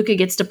 Luka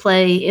gets to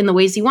play in the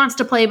ways he wants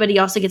to play, but he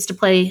also gets to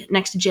play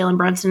next to Jalen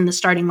Brunson in the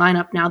starting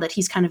lineup now that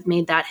he's kind of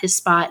made that his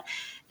spot,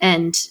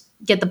 and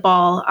get the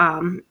ball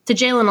to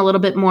Jalen a little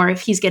bit more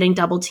if he's getting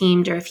double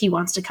teamed or if he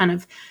wants to kind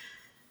of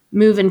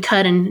move and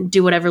cut and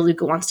do whatever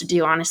Luka wants to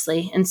do,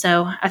 honestly. And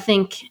so I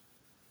think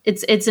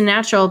it's a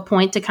natural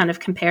point to kind of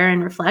compare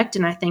and reflect.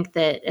 And I think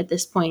that at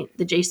this point,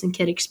 the Jason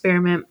Kidd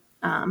experiment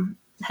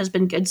has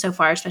been good so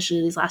far,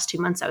 especially these last 2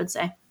 months, I would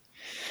say.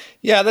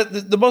 Yeah,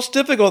 the most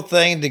difficult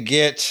thing to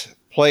get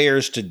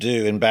players to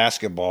do in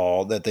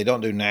basketball that they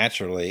don't do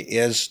naturally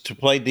is to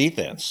play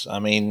defense. I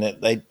mean,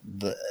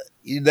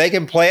 they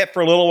can play it for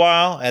a little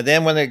while, and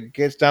then when it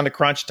gets down to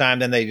crunch time,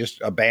 then they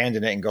just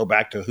abandon it and go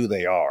back to who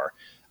they are,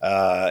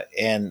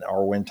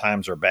 or when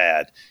times are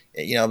bad.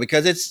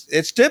 Because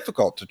it's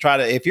difficult to try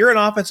to. If you're an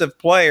offensive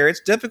player,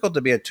 it's difficult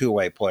to be a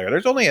two-way player.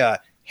 There's only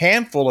a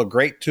handful of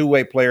great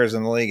two-way players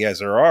in the league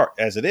as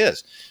it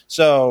is.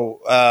 So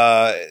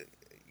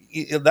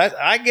that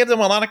I give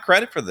them a lot of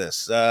credit for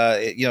this.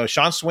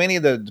 Sean Sweeney,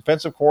 the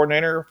defensive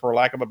coordinator, for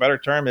lack of a better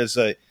term, has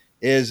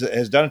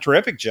done a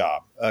terrific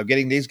job of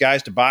getting these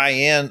guys to buy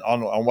in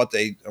on what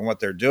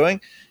they're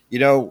doing.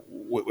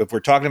 If we're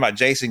talking about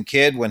Jason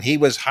Kidd, when he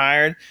was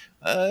hired,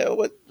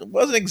 it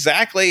wasn't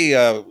exactly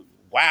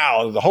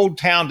wow. The whole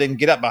town didn't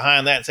get up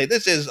behind that and say,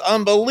 this is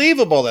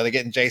unbelievable that they're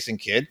getting Jason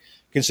Kidd,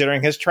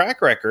 considering his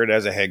track record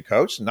as a head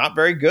coach. Not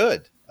very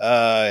good.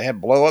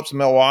 Had blow-ups in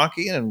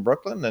Milwaukee and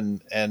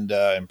Brooklyn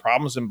and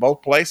problems in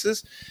both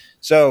places.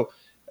 So,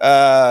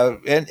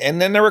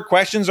 and then there were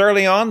questions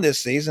early on this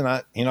season.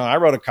 I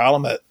wrote a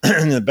column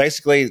that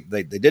basically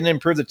they didn't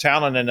improve the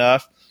talent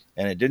enough,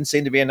 and it didn't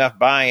seem to be enough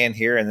buy-in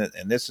here,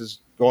 and this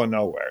is going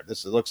nowhere.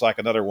 This looks like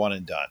another one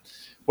and done.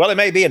 Well, it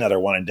may be another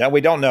one and done. We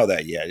don't know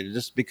that yet.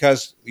 Just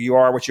because you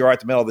are what you are at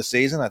the middle of the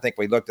season, I think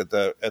we looked at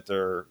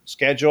their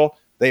schedule.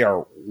 They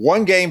are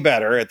one game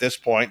better at this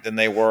point than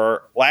they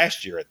were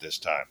last year at this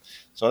time.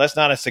 So that's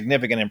not a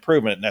significant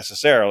improvement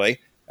necessarily.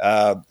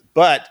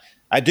 But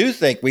I do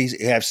think we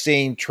have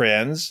seen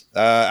trends.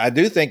 I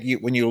do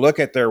think when you look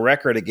at their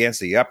record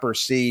against the upper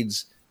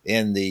seeds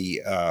in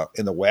the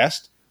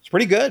West, it's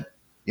pretty good.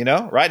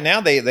 Right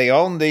now they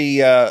own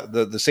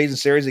the season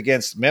series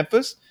against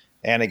Memphis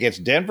and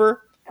against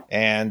Denver,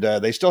 and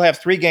they still have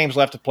 3 games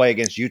left to play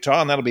against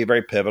Utah, and that'll be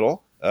very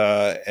pivotal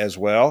as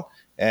well.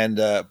 And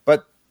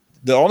but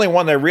the only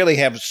one they really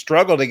have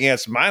struggled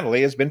against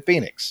minorly has been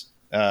Phoenix.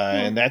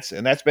 And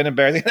that's been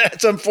embarrassing.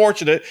 That's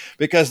unfortunate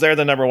because they're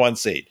the number 1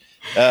 seed.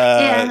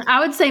 I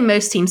would say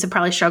most teams have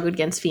probably struggled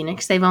against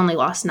Phoenix. They've only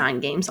lost 9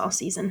 games all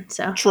season.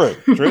 So true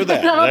that.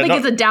 I don't think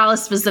it's a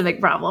Dallas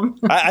specific problem.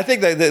 I think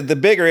the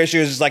bigger issue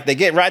is like they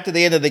get right to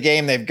the end of the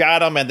game, they've got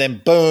them, and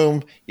then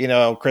boom,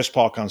 Chris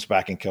Paul comes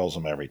back and kills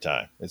them every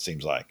time. It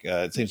seems like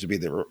it seems to be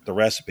the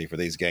recipe for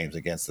these games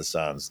against the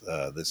Suns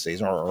this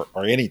season, or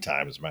any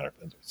time, as a matter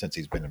of since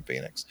he's been in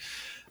Phoenix.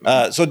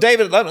 So,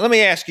 David, let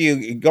me ask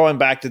you, going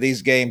back to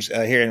these games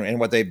here and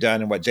what they've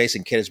done and what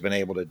Jason Kidd has been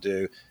able to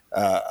do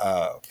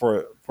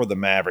for the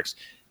Mavericks,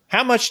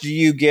 how much do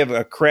you give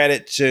a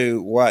credit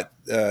to what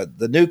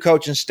the new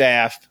coaching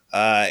staff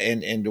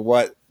and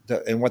what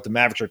the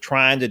Mavericks are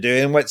trying to do,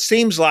 and what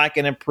seems like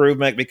an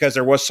improvement, because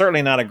there was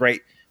certainly not a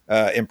great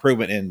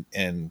improvement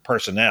in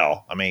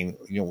personnel. I mean,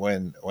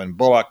 when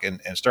Bullock and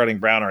Sterling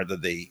Brown are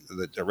the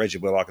Reggie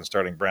Bullock and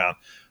Sterling Brown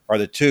are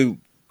the 2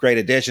 great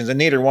additions, and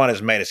neither one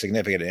has made a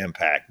significant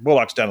impact.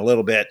 Bullock's done a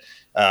little bit,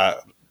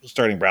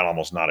 Sterling Brown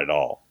almost not at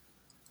all.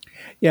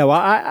 Yeah,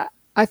 well,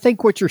 I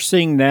think what you're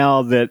seeing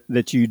now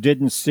that you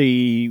didn't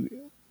see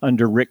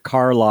under Rick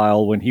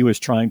Carlisle when he was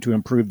trying to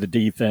improve the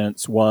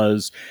defense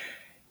was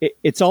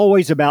it's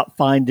always about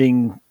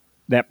finding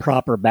that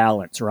proper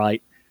balance,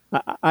 right?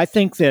 I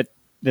think that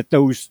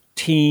those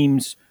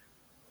teams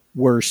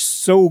were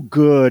so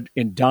good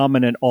and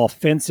dominant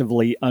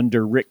offensively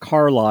under Rick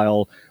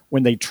Carlisle.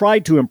 When they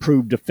tried to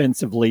improve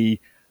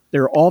defensively,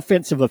 their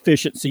offensive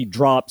efficiency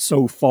dropped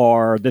so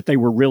far that they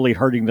were really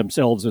hurting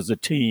themselves as a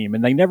team.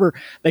 And they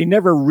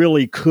never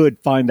really could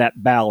find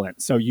that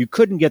balance. So you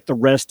couldn't get the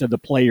rest of the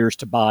players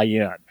to buy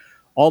in.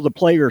 All the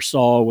players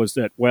saw was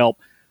that, well,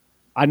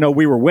 I know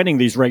we were winning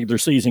these regular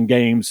season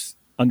games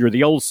under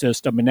the old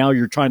system, and now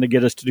you're trying to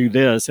get us to do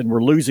this, and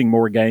we're losing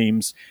more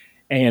games,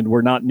 and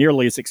we're not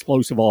nearly as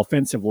explosive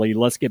offensively.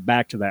 Let's get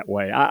back to that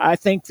way. I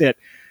think that,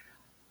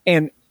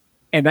 and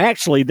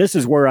actually, this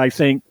is where I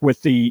think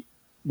with the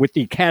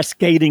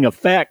cascading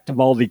effect of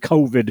all the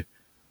COVID,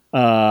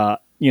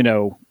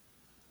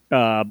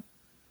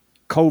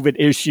 COVID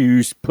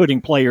issues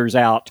putting players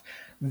out,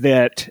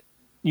 that,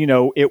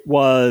 it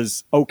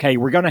was, okay,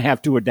 we're going to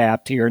have to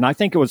adapt here. And I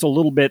think it was a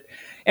little bit,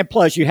 and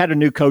plus you had a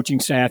new coaching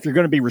staff. You're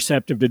going to be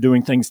receptive to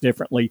doing things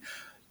differently.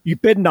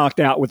 You've been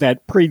knocked out with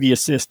that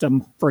previous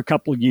system for a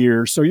couple of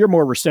years, so you're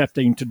more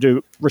receptive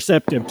to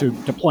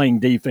playing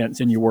defense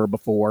than you were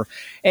before.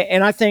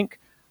 And I think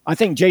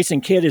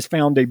Jason Kidd has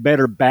found a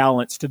better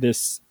balance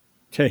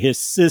to his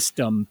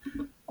system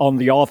on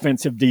the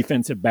offensive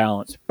defensive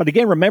balance. But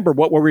again, remember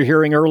what we were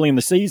hearing early in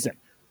the season.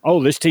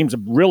 Oh, this team's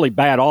a really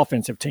bad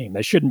offensive team.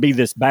 They shouldn't be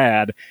this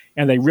bad,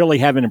 and they really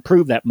haven't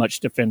improved that much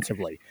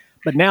defensively.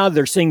 But now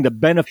they're seeing the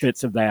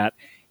benefits of that.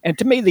 And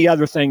to me, the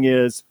other thing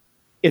is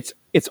it's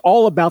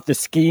all about the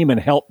scheme and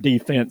help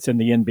defense in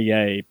the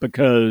NBA,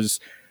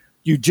 because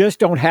you just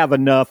don't have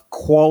enough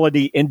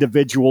quality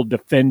individual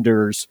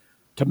defenders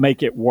to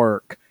make it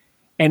work.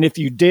 And if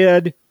you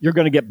did, you're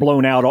going to get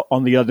blown out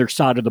on the other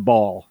side of the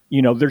ball.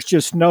 There's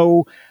just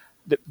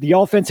the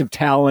offensive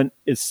talent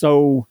is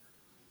so,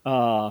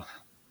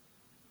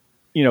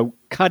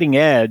 cutting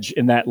edge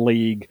in that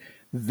league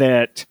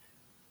that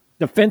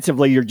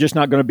defensively, you're just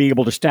not going to be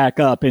able to stack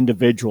up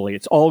individually.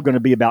 It's all going to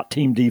be about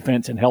team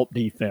defense and help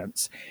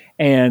defense.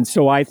 And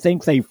so I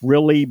think they've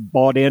really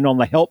bought in on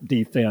the help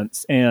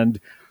defense. And,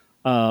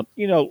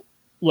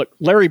 look,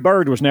 Larry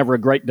Bird was never a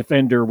great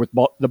defender with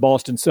the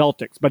Boston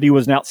Celtics, but he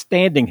was an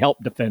outstanding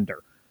help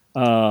defender.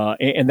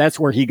 And that's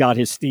where he got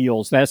his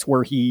steals. That's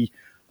where he,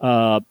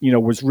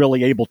 was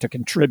really able to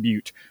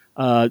contribute.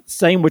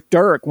 Same with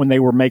Dirk when they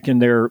were making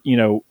their,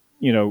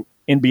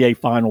 NBA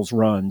Finals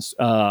runs.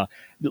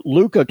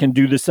 Luka can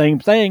do the same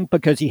thing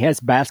because he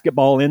has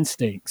basketball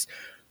instincts.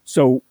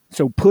 So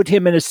put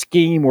him in a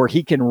scheme where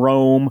he can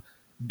roam,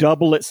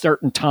 double at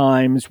certain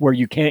times where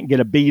you can't get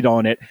a beat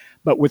on it.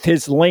 But with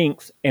his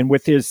length and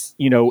with his,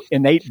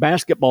 innate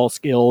basketball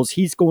skills,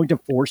 he's going to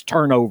force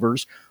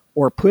turnovers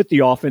or put the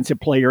offensive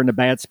player in a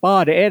bad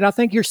spot. And I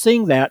think you're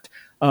seeing that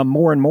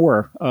more and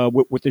more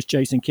with this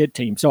Jason Kidd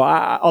team. So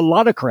a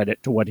lot of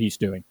credit to what he's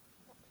doing.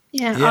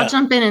 Yeah, I'll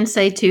jump in and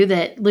say, too,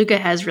 that Luka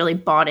has really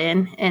bought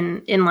in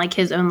like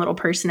his own little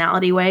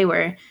personality way,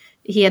 where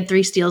he had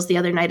 3 steals the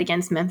other night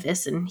against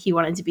Memphis, and he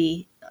wanted to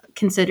be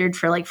considered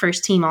for like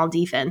first team all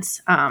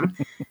defense.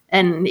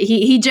 And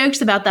he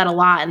jokes about that a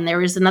lot. And there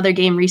was another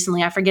game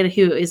recently, I forget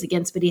who it was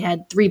against, but he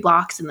had 3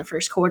 blocks in the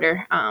first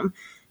quarter. And,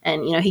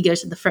 he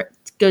goes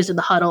to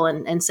the huddle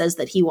and says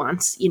that he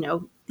wants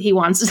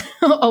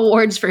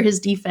awards for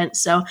his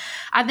defense. So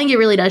I think it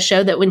really does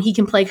show that when he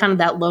can play kind of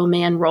that low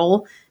man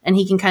role and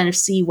he can kind of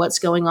see what's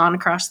going on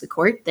across the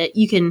court, that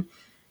you can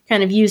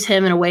kind of use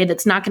him in a way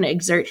that's not going to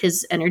exert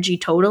his energy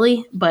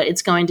totally, but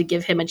it's going to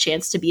give him a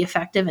chance to be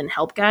effective and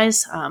help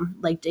guys,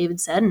 like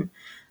David said. And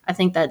I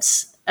think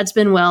that's that's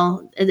been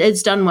well.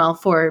 It's done well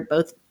for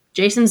both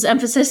Jason's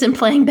emphasis in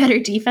playing better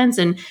defense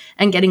and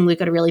getting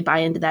Luka to really buy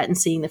into that and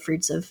seeing the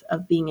fruits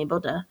of being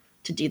able to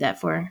do that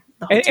for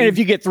the whole team. And if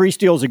you get 3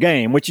 steals a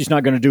game, which he's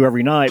not going to do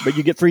every night, but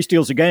you get 3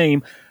 steals a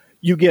game,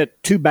 you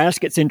get 2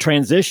 baskets in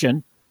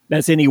transition.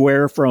 That's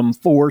anywhere from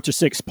 4 to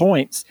 6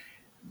 points.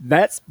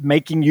 That's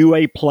making you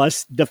a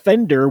plus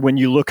defender when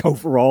you look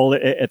overall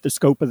at the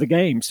scope of the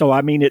game. So,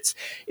 I mean, it's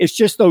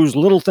just those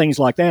little things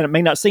like that. It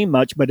may not seem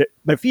much, but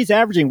if he's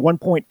averaging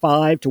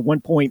 1.5 to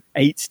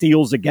 1.8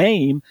 steals a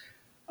game,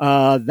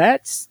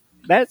 that's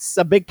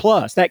a big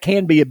plus. That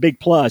can be a big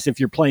plus if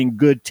you're playing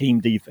good team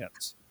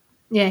defense.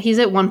 Yeah, he's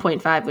at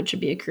 1.5, which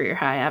would be a career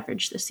high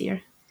average this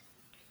year.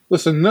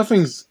 Listen,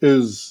 nothing's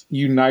as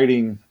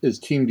uniting as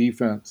team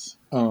defense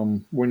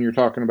when you're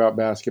talking about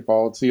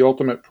basketball. It's the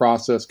ultimate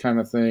process kind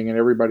of thing, and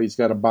everybody's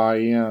got to buy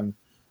in.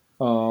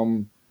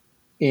 And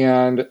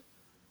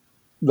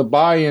the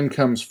buy-in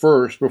comes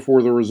first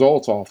before the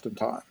results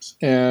oftentimes.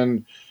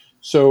 And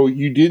so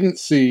you didn't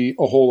see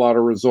a whole lot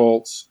of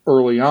results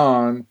early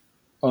on.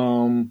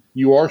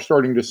 You are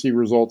starting to see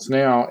results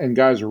now, and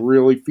guys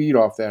really feed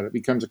off that. It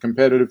becomes a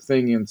competitive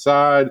thing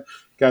inside.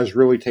 Guys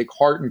really take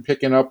heart in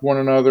picking up one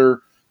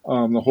another.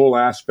 The whole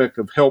aspect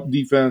of help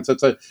defense,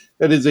 that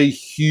is a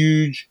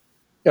huge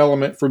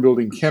element for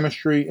building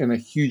chemistry and a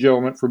huge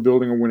element for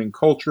building a winning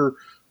culture.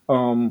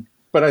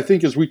 But I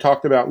think as we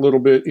talked about a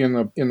little bit in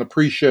the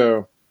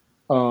pre-show,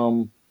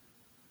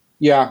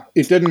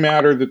 it didn't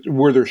matter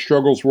where their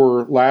struggles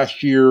were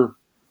last year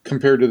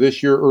compared to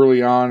this year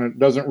early on. It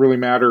doesn't really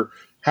matter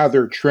how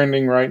they're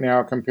trending right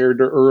now compared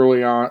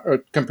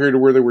to compared to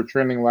where they were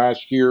trending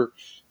last year.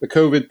 The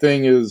COVID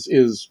thing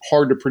is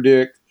hard to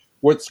predict.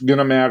 What's going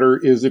to matter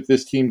is if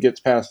this team gets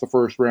past the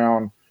first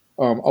round,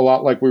 a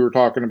lot like we were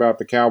talking about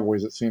the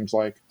Cowboys, it seems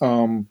like.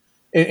 And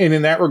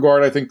in that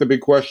regard, I think the big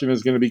question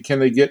is going to be, can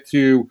they get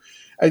to,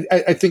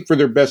 I think for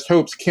their best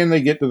hopes, can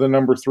they get to the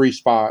number 3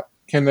 spot?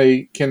 Can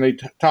they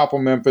topple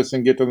Memphis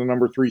and get to the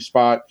number 3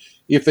 spot?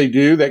 If they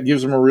do, that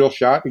gives them a real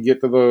shot to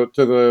get to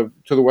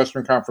the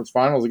Western Conference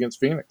Finals against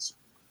Phoenix.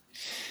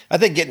 I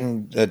think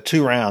getting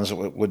 2 rounds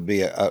would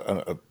be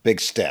a big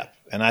step.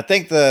 And I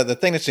think the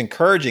thing that's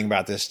encouraging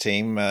about this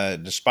team,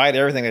 despite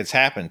everything that's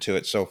happened to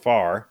it so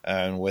far,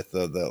 and with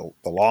the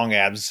long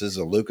absences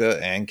of Luka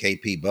and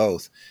KP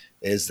both,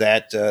 is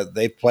that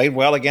they've played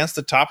well against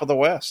the top of the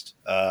West,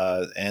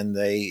 and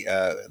they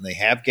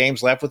have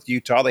games left with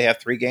Utah. They have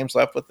 3 games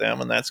left with them,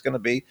 and that's going to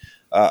be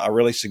a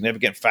really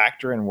significant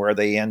factor in where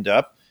they end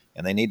up.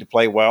 And they need to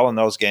play well in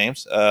those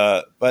games.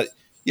 But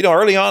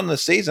early on in the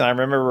season, I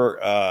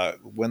remember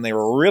when they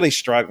were really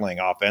struggling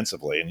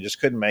offensively and just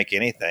couldn't make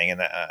anything.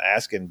 And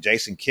asking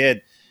Jason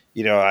Kidd,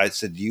 I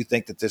said, do you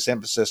think that this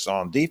emphasis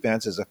on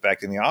defense is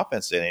affecting the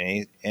offense?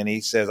 And he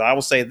says, I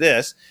will say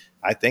this.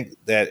 I think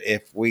that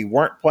if we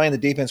weren't playing the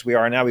defense we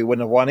are now, we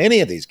wouldn't have won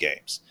any of these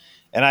games.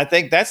 And I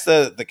think that's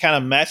the kind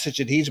of message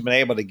that he's been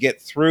able to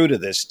get through to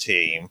this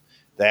team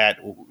that,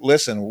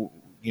 listen,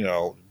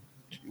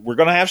 we're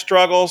going to have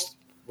struggles.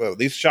 Well,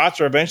 these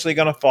shots are eventually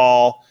going to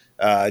fall.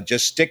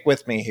 Just stick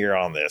with me here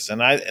on this.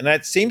 And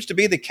that seems to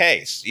be the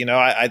case.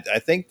 I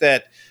think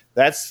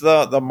that's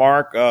the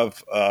mark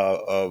of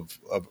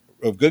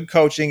good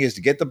coaching is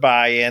to get the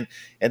buy-in.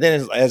 And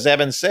then as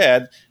Evan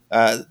said,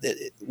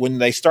 when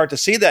they start to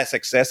see that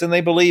success, then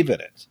they believe in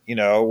it.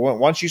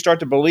 Once you start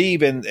to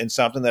believe in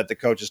something that the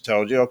coach has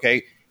told you,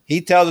 okay,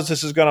 he tells us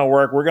this is going to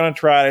work. We're going to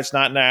try it. It's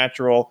not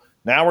natural.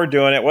 Now we're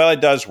doing it. Well,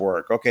 it does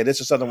work. Okay,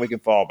 this is something we can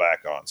fall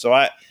back on. So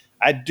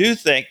I do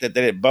think that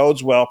it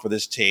bodes well for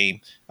this team.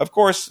 Of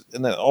course,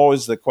 and then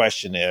always the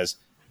question is,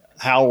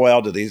 how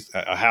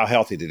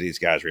healthy do these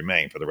guys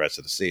remain for the rest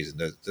of the season?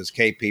 Does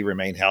KP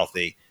remain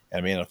healthy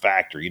and be a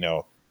factor?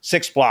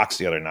 6 blocks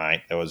the other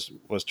night. It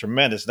was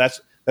tremendous. That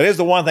is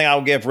the one thing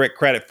I'll give Rick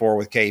credit for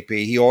with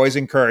KP. He always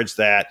encouraged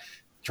that,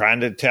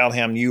 trying to tell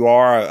him you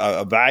are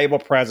a valuable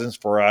presence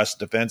for us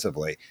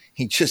defensively.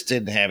 He just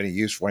didn't have any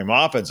use for him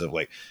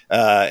offensively,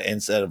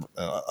 instead of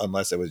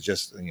unless it was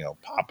just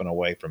popping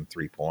away from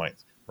 3-point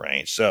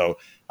range. So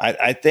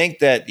I think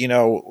that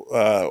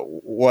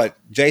what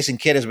Jason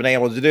Kidd has been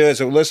able to do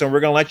is, listen, we're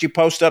going to let you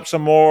post up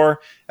some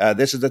more.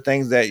 This is the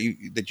things that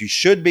you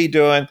should be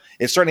doing.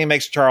 It certainly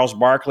makes Charles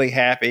Barkley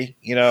happy,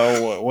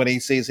 when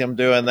he sees him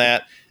doing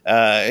that.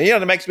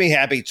 It makes me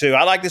happy too.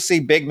 I like to see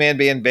big men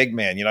being big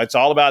men. It's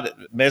all about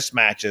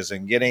mismatches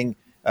and getting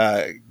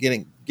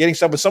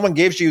when someone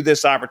gives you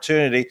this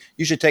opportunity,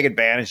 you should take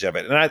advantage of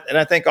it. And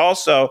I think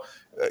also,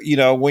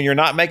 when you're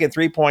not making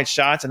 3-point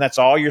shots and that's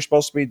all you're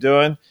supposed to be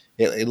doing,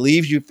 it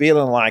leaves you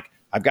feeling like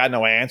I've got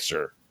no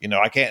answer.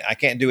 I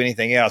can't do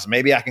anything else.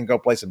 Maybe I can go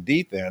play some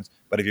defense,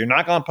 but if you're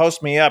not going to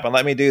post me up and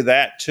let me do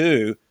that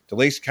too, to at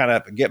least kind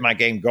of get my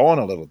game going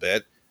a little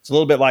bit, it's a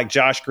little bit like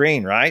Josh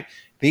Green, right?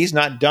 If he's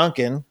not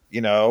dunking,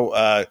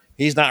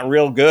 he's not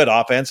real good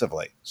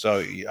offensively.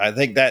 So I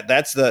think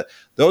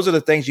those are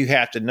the things you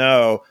have to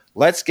know.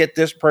 Let's get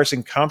this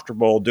person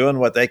comfortable doing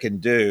what they can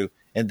do,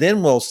 and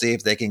then we'll see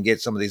if they can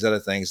get some of these other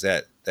things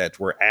that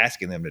we're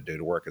asking them to do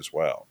to work as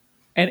well.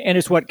 And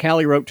it's what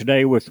Callie wrote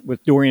today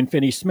with Dorian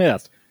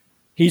Finney-Smith.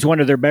 He's one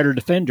of their better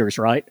defenders,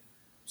 right?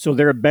 So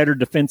they're a better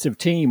defensive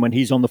team when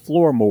he's on the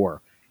floor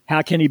more.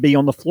 How can he be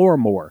on the floor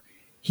more?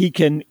 He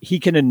can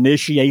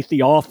initiate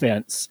the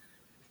offense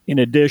in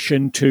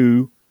addition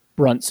to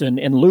Brunson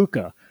and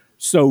Luka.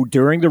 So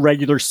during the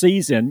regular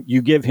season,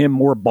 you give him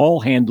more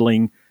ball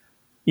handling,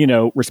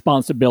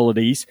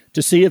 responsibilities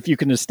to see if you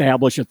can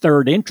establish a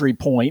third entry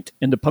point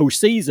in the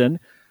postseason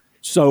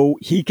so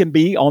he can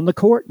be on the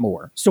court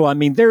more. So, I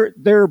mean,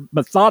 they're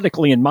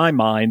methodically, in my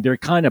mind, they're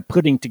kind of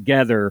putting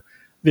together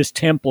this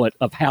template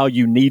of how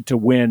you need to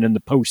win in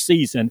the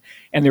postseason,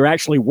 and they're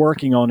actually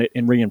working on it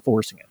and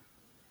reinforcing it.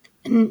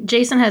 And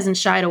Jason hasn't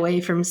shied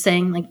away from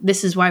saying, like,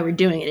 this is why we're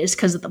doing it, is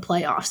because of the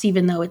playoffs,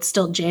 even though it's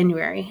still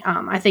January.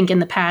 I think in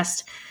the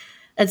past,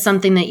 that's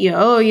something that you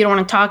don't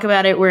want to talk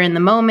about it. We're in the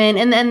moment.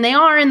 And then they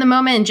are in the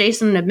moment. And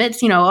Jason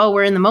admits,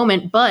 we're in the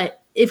moment.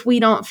 But if we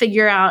don't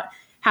figure out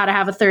how to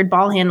have a third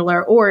ball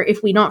handler, or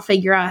if we don't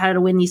figure out how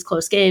to win these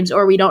close games,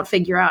 or we don't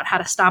figure out how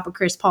to stop a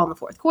Chris Paul in the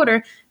fourth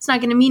quarter, it's not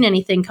going to mean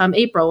anything come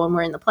April when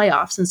we're in the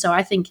playoffs. And so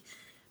I think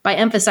by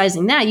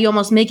emphasizing that, you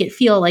almost make it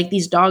feel like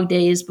these dog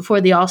days before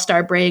the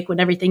All-Star break,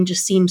 when everything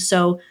just seems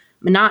so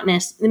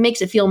monotonous, it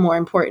makes it feel more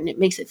important. It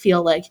makes it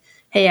feel like,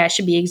 hey, I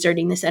should be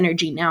exerting this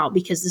energy now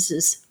because this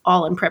is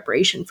all in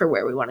preparation for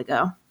where we want to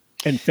go.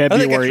 And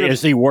February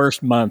is the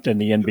worst month in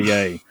the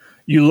NBA.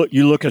 You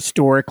look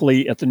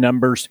historically at the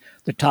numbers.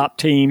 The top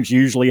teams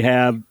usually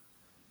have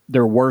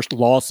their worst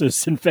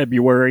losses in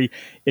February.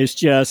 It's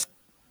just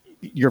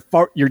you're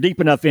deep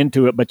enough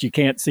into it, but you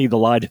can't see the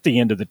light at the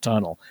end of the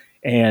tunnel.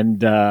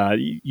 And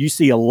you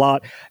see a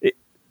lot.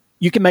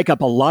 You can make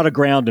up a lot of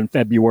ground in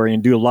February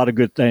and do a lot of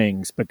good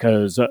things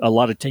because a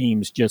lot of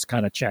teams just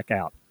kind of check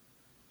out.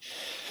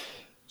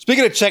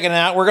 Speaking of checking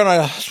out, we're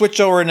going to switch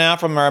over now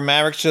from our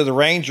Mavericks to the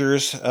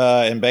Rangers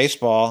in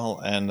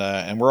baseball,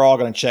 and we're all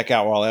going to check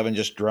out while Evan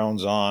just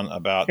drones on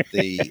about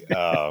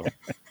the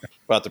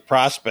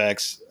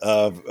prospects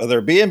of there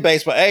being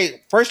baseball.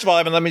 Hey, first of all,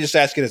 Evan, let me just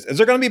ask you this: is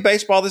there going to be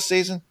baseball this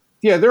season?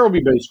 Yeah, there will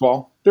be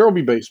baseball. There will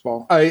be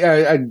baseball.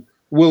 I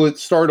will it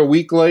start a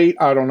week late?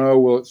 I don't know.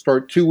 Will it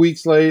start 2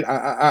 weeks late?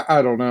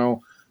 I don't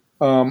know.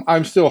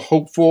 I'm still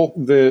hopeful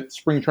that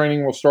spring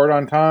training will start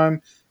on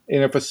time.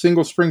 And if a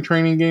single spring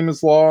training game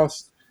is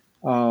lost,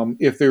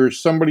 if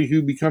there's somebody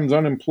who becomes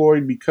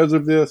unemployed because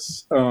of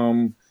this,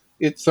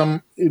 with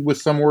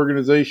some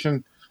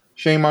organization,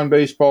 shame on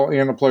baseball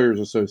and the Players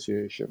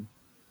Association.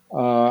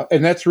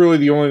 And that's really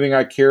the only thing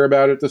I care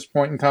about at this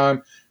point in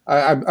time.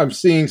 I'm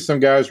seeing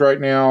some guys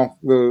right now.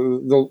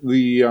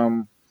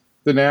 The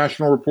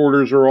national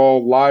reporters are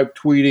all live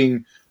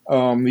tweeting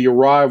the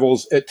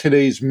arrivals at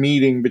today's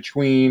meeting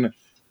between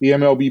the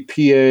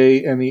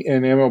MLBPA and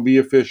MLB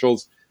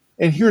officials.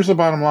 And here's the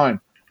bottom line.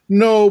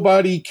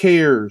 Nobody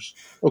cares,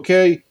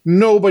 okay?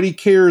 Nobody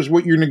cares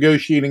what you're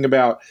negotiating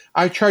about.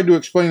 I tried to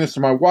explain this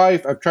to my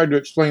wife. I've tried to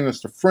explain this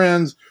to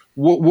friends.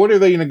 What are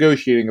they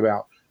negotiating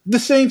about? The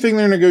same thing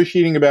they're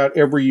negotiating about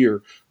every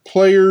year.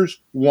 Players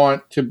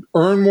want to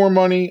earn more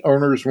money.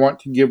 Owners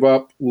want to give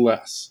up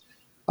less.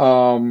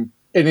 And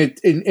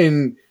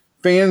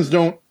fans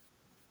don't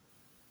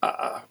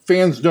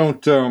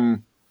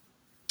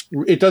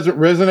it doesn't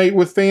resonate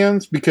with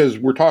fans because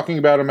we're talking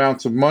about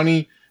amounts of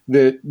money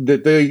that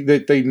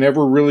they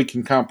never really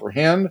can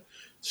comprehend.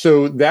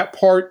 So that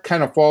part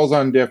kind of falls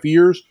on deaf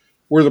ears.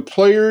 Where the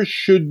players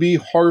should be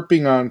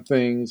harping on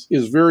things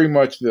is very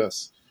much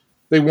this.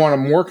 They want a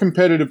more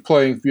competitive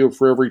playing field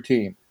for every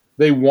team.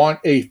 They want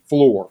a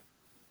floor,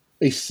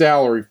 a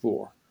salary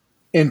floor.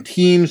 And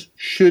teams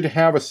should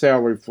have a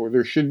salary floor.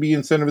 There should be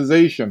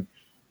incentivization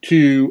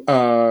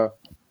to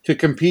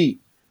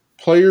compete.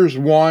 Players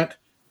want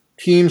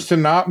teams to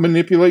not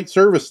manipulate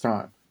service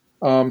time.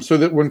 So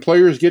that when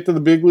players get to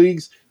the big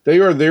leagues, they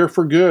are there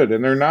for good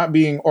and they're not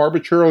being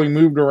arbitrarily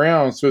moved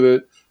around so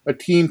that a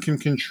team can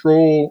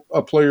control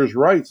a player's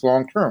rights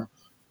long term.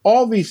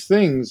 All these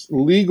things,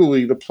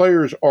 legally, the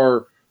players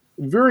are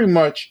very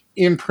much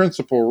in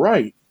principle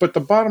right. But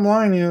the bottom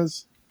line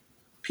is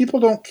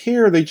people don't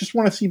care. They just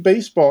want to see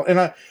baseball.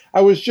 And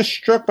I was just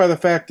struck by the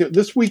fact that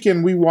this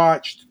weekend we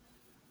watched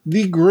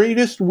the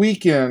greatest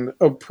weekend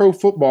of pro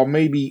football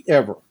maybe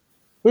ever.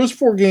 Those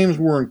 4 games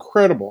were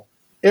incredible.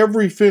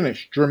 Every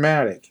finish,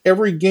 dramatic.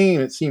 Every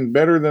game, it seemed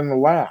better than the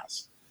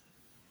last.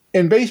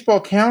 And baseball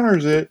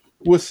counters it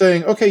with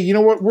saying, okay, you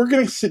know what? We're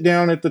going to sit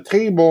down at the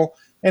table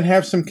and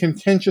have some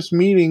contentious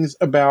meetings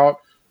about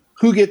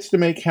who gets to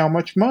make how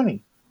much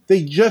money.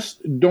 They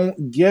just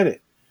don't get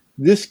it.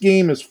 This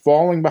game is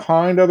falling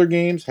behind other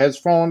games, has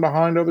fallen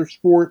behind other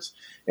sports.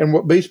 And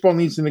what baseball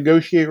needs to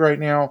negotiate right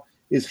now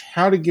is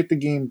how to get the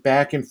game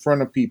back in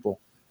front of people,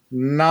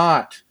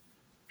 not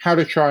how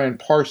to try and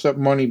parse up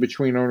money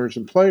between owners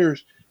and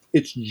players.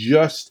 It's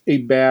just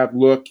a bad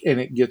look, and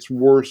it gets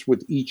worse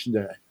with each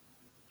day.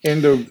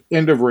 End of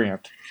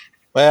rant.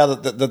 Well,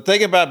 the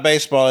thing about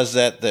baseball is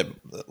that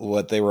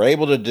what they were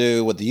able to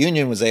do, what the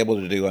union was able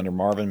to do under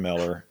Marvin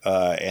Miller,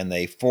 and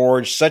they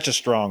forged such a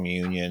strong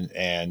union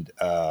and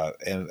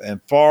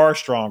far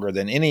stronger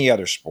than any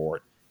other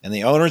sport, And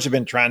the owners have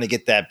been trying to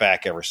get that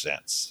back ever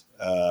since.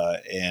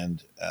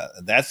 And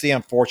that's the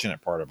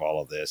unfortunate part of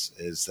all of this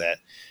is that,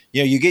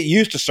 you get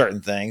used to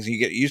certain things. You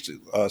get used to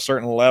a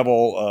certain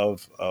level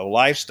of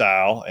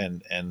lifestyle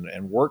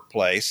and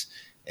workplace,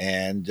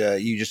 and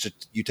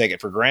you take it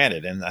for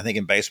granted. And I think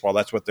in baseball,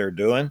 that's what they're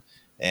doing.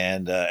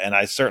 And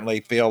I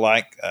certainly feel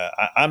like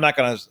I'm not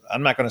going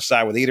to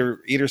side with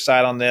either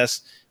side on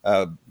this.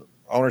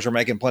 Owners are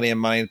making plenty of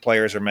money.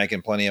 Players are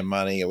making plenty of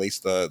money. At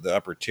least the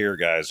upper tier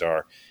guys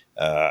are.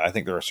 I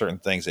think there are certain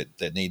things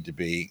that need to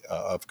be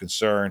of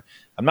concern.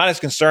 I'm not as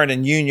concerned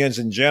in unions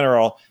in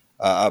general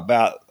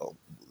about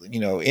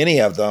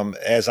any of them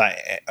as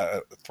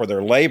for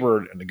their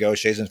labor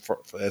negotiations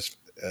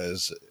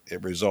as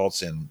it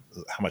results in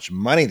how much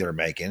money they're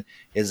making.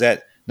 Is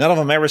that none of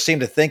them ever seem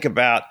to think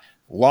about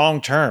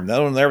long term.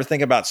 None of them ever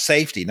think about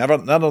safety. None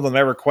of them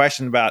ever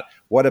question about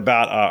what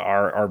about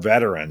our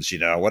veterans.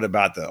 What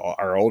about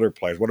our older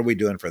players? What are we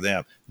doing for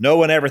them? No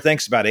one ever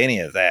thinks about any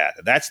of that.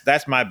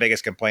 That's my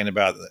biggest complaint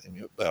about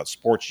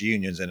sports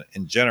unions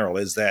in general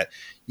is that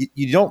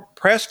you don't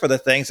press for the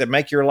things that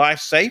make your life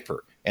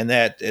safer and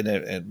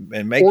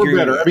make or your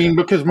better. I mean,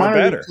 because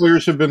minor league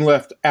players have been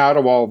left out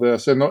of all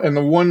this, and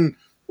the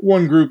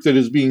one group that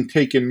is being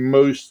taken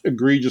most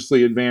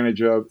egregiously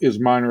advantage of is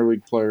minor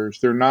league players.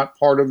 They're not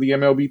part of the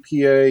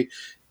MLBPA,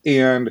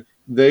 and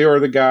they are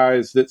the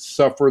guys that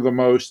suffer the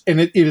most.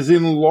 And it is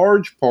in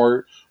large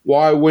part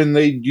why when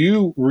they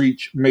do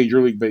reach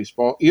Major League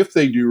Baseball, if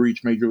they do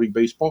reach Major League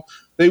Baseball,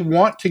 they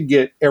want to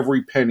get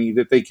every penny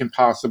that they can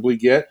possibly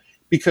get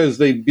because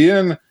they've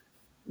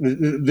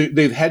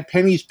had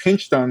pennies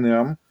pinched on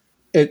them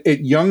at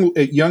young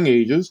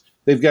ages.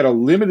 They've got a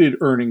limited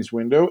earnings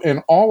window,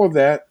 and all of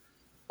that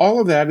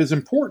is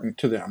important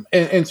to them.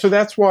 And so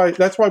that's why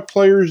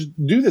players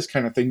do this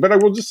kind of thing. But I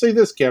will just say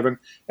this, Kevin,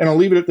 and I'll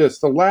leave it at this.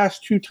 The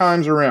last 2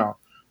 times around,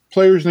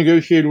 players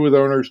negotiated with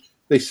owners.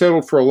 They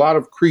settled for a lot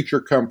of creature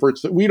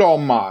comforts that we'd all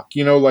mock,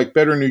 like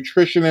better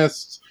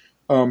nutritionists,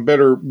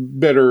 better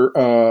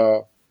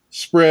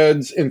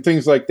spreads and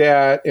things like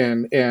that,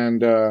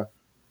 and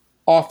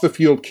off the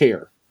field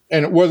care.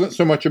 And it wasn't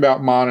so much about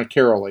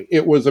monetarily.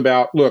 It was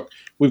about, look,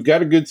 we've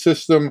got a good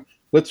system.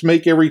 Let's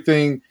make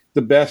everything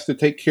the best to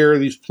take care of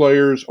these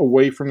players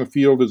away from the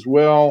field as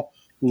well.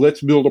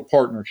 Let's build a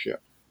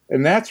partnership.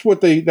 And that's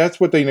what they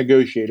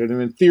negotiated.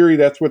 And in theory,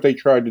 that's what they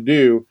tried to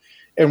do.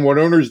 And what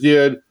owners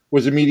did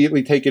was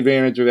immediately take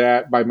advantage of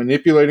that by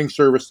manipulating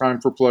service time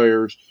for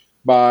players,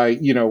 by,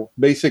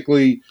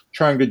 basically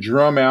trying to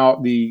drum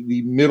out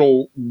the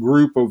middle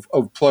group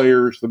of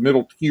players, the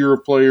middle tier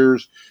of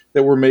players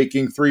that were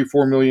making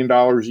 $3-4 million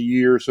a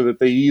year, so that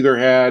they either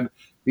had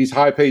these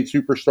high-paid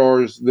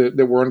superstars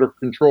that were under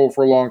control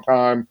for a long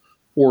time,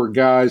 or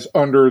guys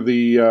under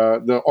the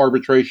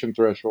arbitration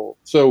threshold.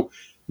 So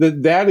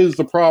that is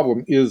the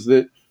problem, is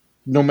that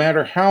no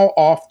matter how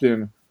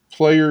often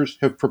players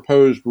have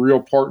proposed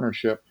real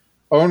partnership,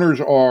 owners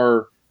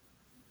are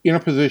in a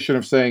position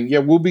of saying, yeah,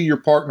 we'll be your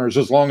partners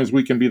as long as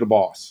we can be the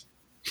boss.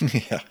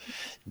 Yeah,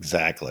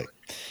 exactly.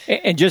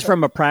 And just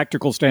from a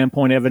practical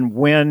standpoint, Evan,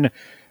 when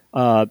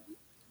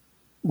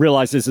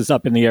realize this is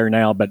up in the air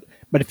now, but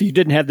if you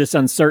didn't have this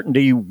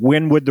uncertainty,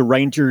 when would the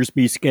Rangers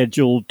be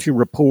scheduled to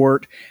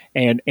report,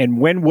 and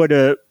when would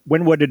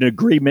an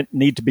agreement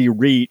need to be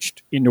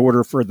reached in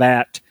order for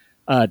that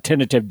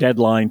tentative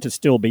deadline to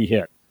still be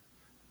hit?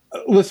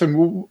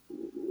 Listen,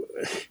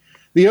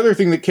 the other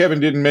thing that Kevin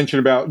didn't mention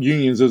about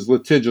unions is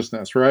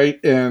litigiousness,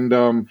 right?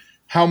 And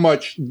how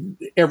much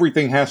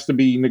everything has to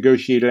be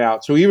negotiated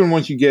out. So even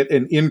once you get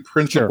an in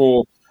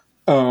principle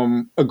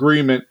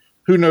agreement,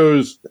 who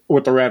knows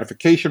what the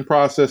ratification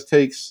process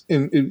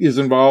is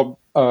involved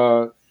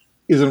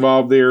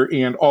there,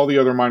 and all the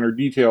other minor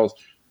details.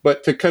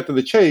 But to cut to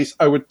the chase,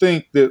 I would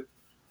think that,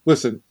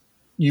 listen,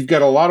 you've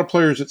got a lot of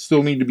players that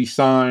still need to be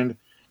signed.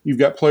 You've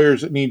got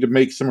players that need to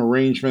make some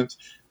arrangements.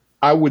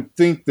 I would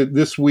think that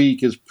this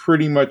week is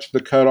pretty much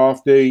the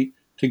cutoff date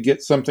to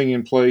get something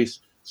in place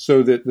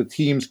so that the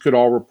teams could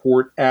all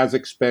report as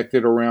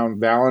expected around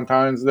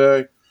Valentine's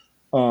Day.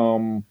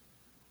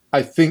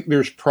 I think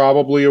there's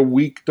probably a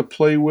week to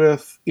play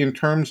with in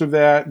terms of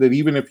that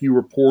even if you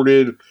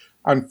reported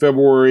on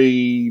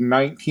February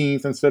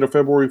 19th instead of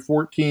February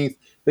 14th,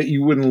 that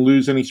you wouldn't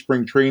lose any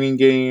spring training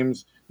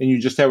games and you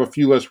just have a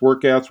few less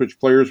workouts, which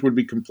players would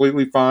be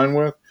completely fine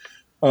with.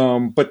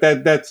 But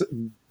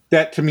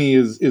that to me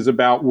is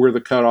about where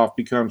the cutoff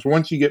becomes.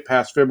 Once you get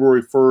past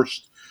February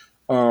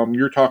 1st,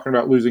 you're talking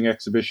about losing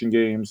exhibition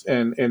games,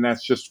 and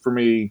that's just, for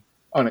me,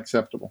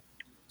 unacceptable.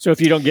 So if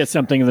you don't get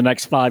something in the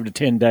next 5 to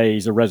 10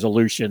 days, a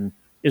resolution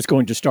is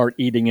going to start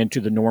eating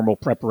into the normal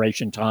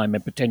preparation time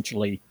and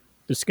potentially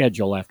the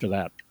schedule after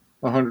that.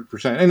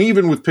 100%. And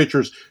even with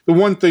pitchers, the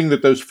one thing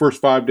that those first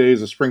 5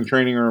 days of spring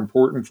training are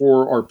important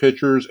for are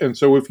pitchers. And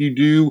so if you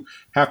do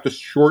have to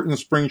shorten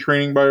spring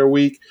training by a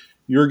week,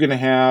 you're going to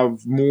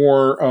have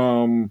more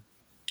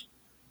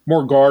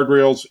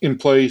guardrails in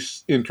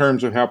place in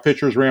terms of how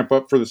pitchers ramp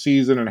up for the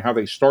season and how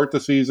they start the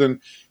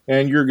season.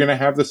 And you're going to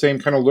have the same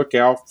kind of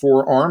lookout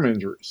for arm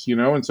injuries,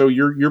 and so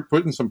you're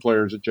putting some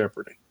players at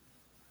jeopardy.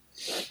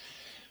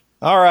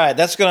 All right,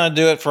 that's going to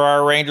do it for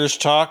our Rangers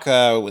talk,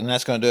 and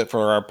that's going to do it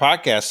for our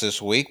podcast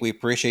this week. We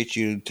appreciate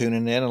you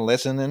tuning in and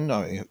listening.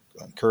 I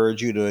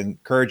encourage you to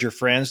encourage your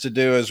friends to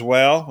do as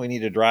well. We need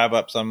to drive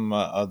up some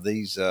of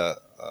these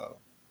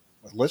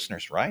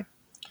listeners, right?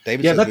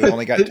 David says we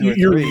only got 2 or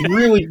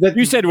 3.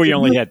 You said we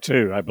only had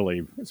 2, I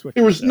believe.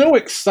 There was no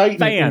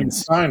excitement in the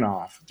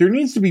sign-off. There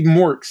needs to be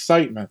more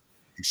excitement.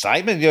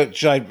 Excitement?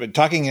 Should I be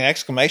talking in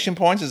exclamation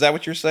points? Is that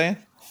what you're saying?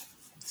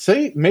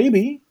 Say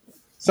maybe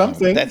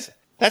something.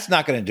 That's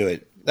not going to do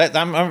it.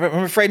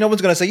 I'm afraid no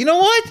one's going to say, you know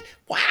what?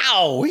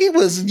 Wow, he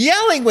was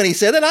yelling when he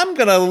said that. I'm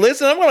going to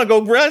listen. I'm going to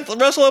go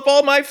rustle up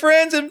all my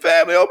friends and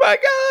family. Oh, my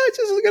gosh,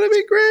 this is going to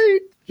be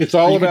great. It's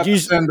all about the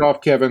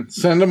send-off, Kevin.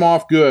 Send them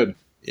off good.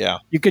 Yeah.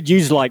 You could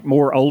use like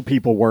more old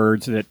people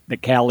words that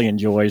Callie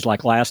enjoys,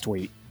 like last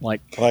week.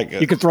 Like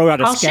you could throw out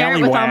a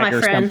scallywag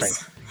or something.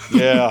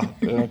 Yeah.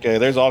 Okay.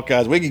 There's all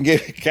kinds. We can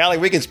give Callie.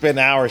 We can spend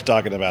hours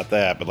talking about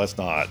that, but let's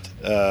not.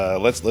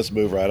 Let's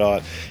move right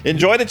on.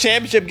 Enjoy the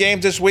championship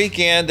games this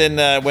weekend,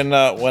 and when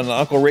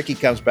Uncle Ricky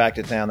comes back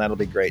to town, that'll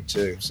be great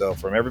too. So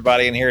from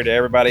everybody in here to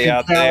everybody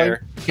out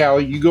there,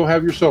 Callie, you go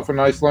have yourself a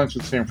nice lunch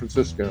in San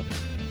Francisco.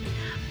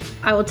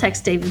 I will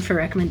text David for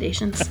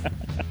recommendations.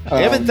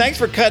 Evan, thanks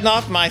for cutting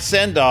off my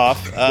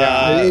send-off.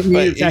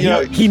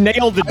 He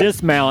nailed the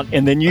dismount,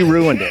 and then you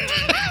ruined it.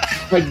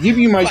 I'd give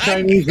you my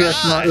Chinese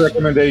restaurant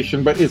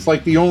recommendation, but it's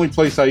like the only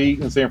place I eat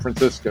in San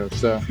Francisco.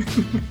 So,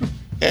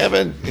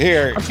 Evan,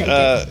 here,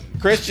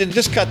 Christian,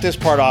 just cut this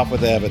part off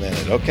with Evan in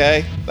it,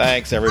 okay?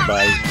 Thanks,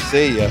 everybody.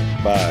 See ya.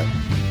 Bye.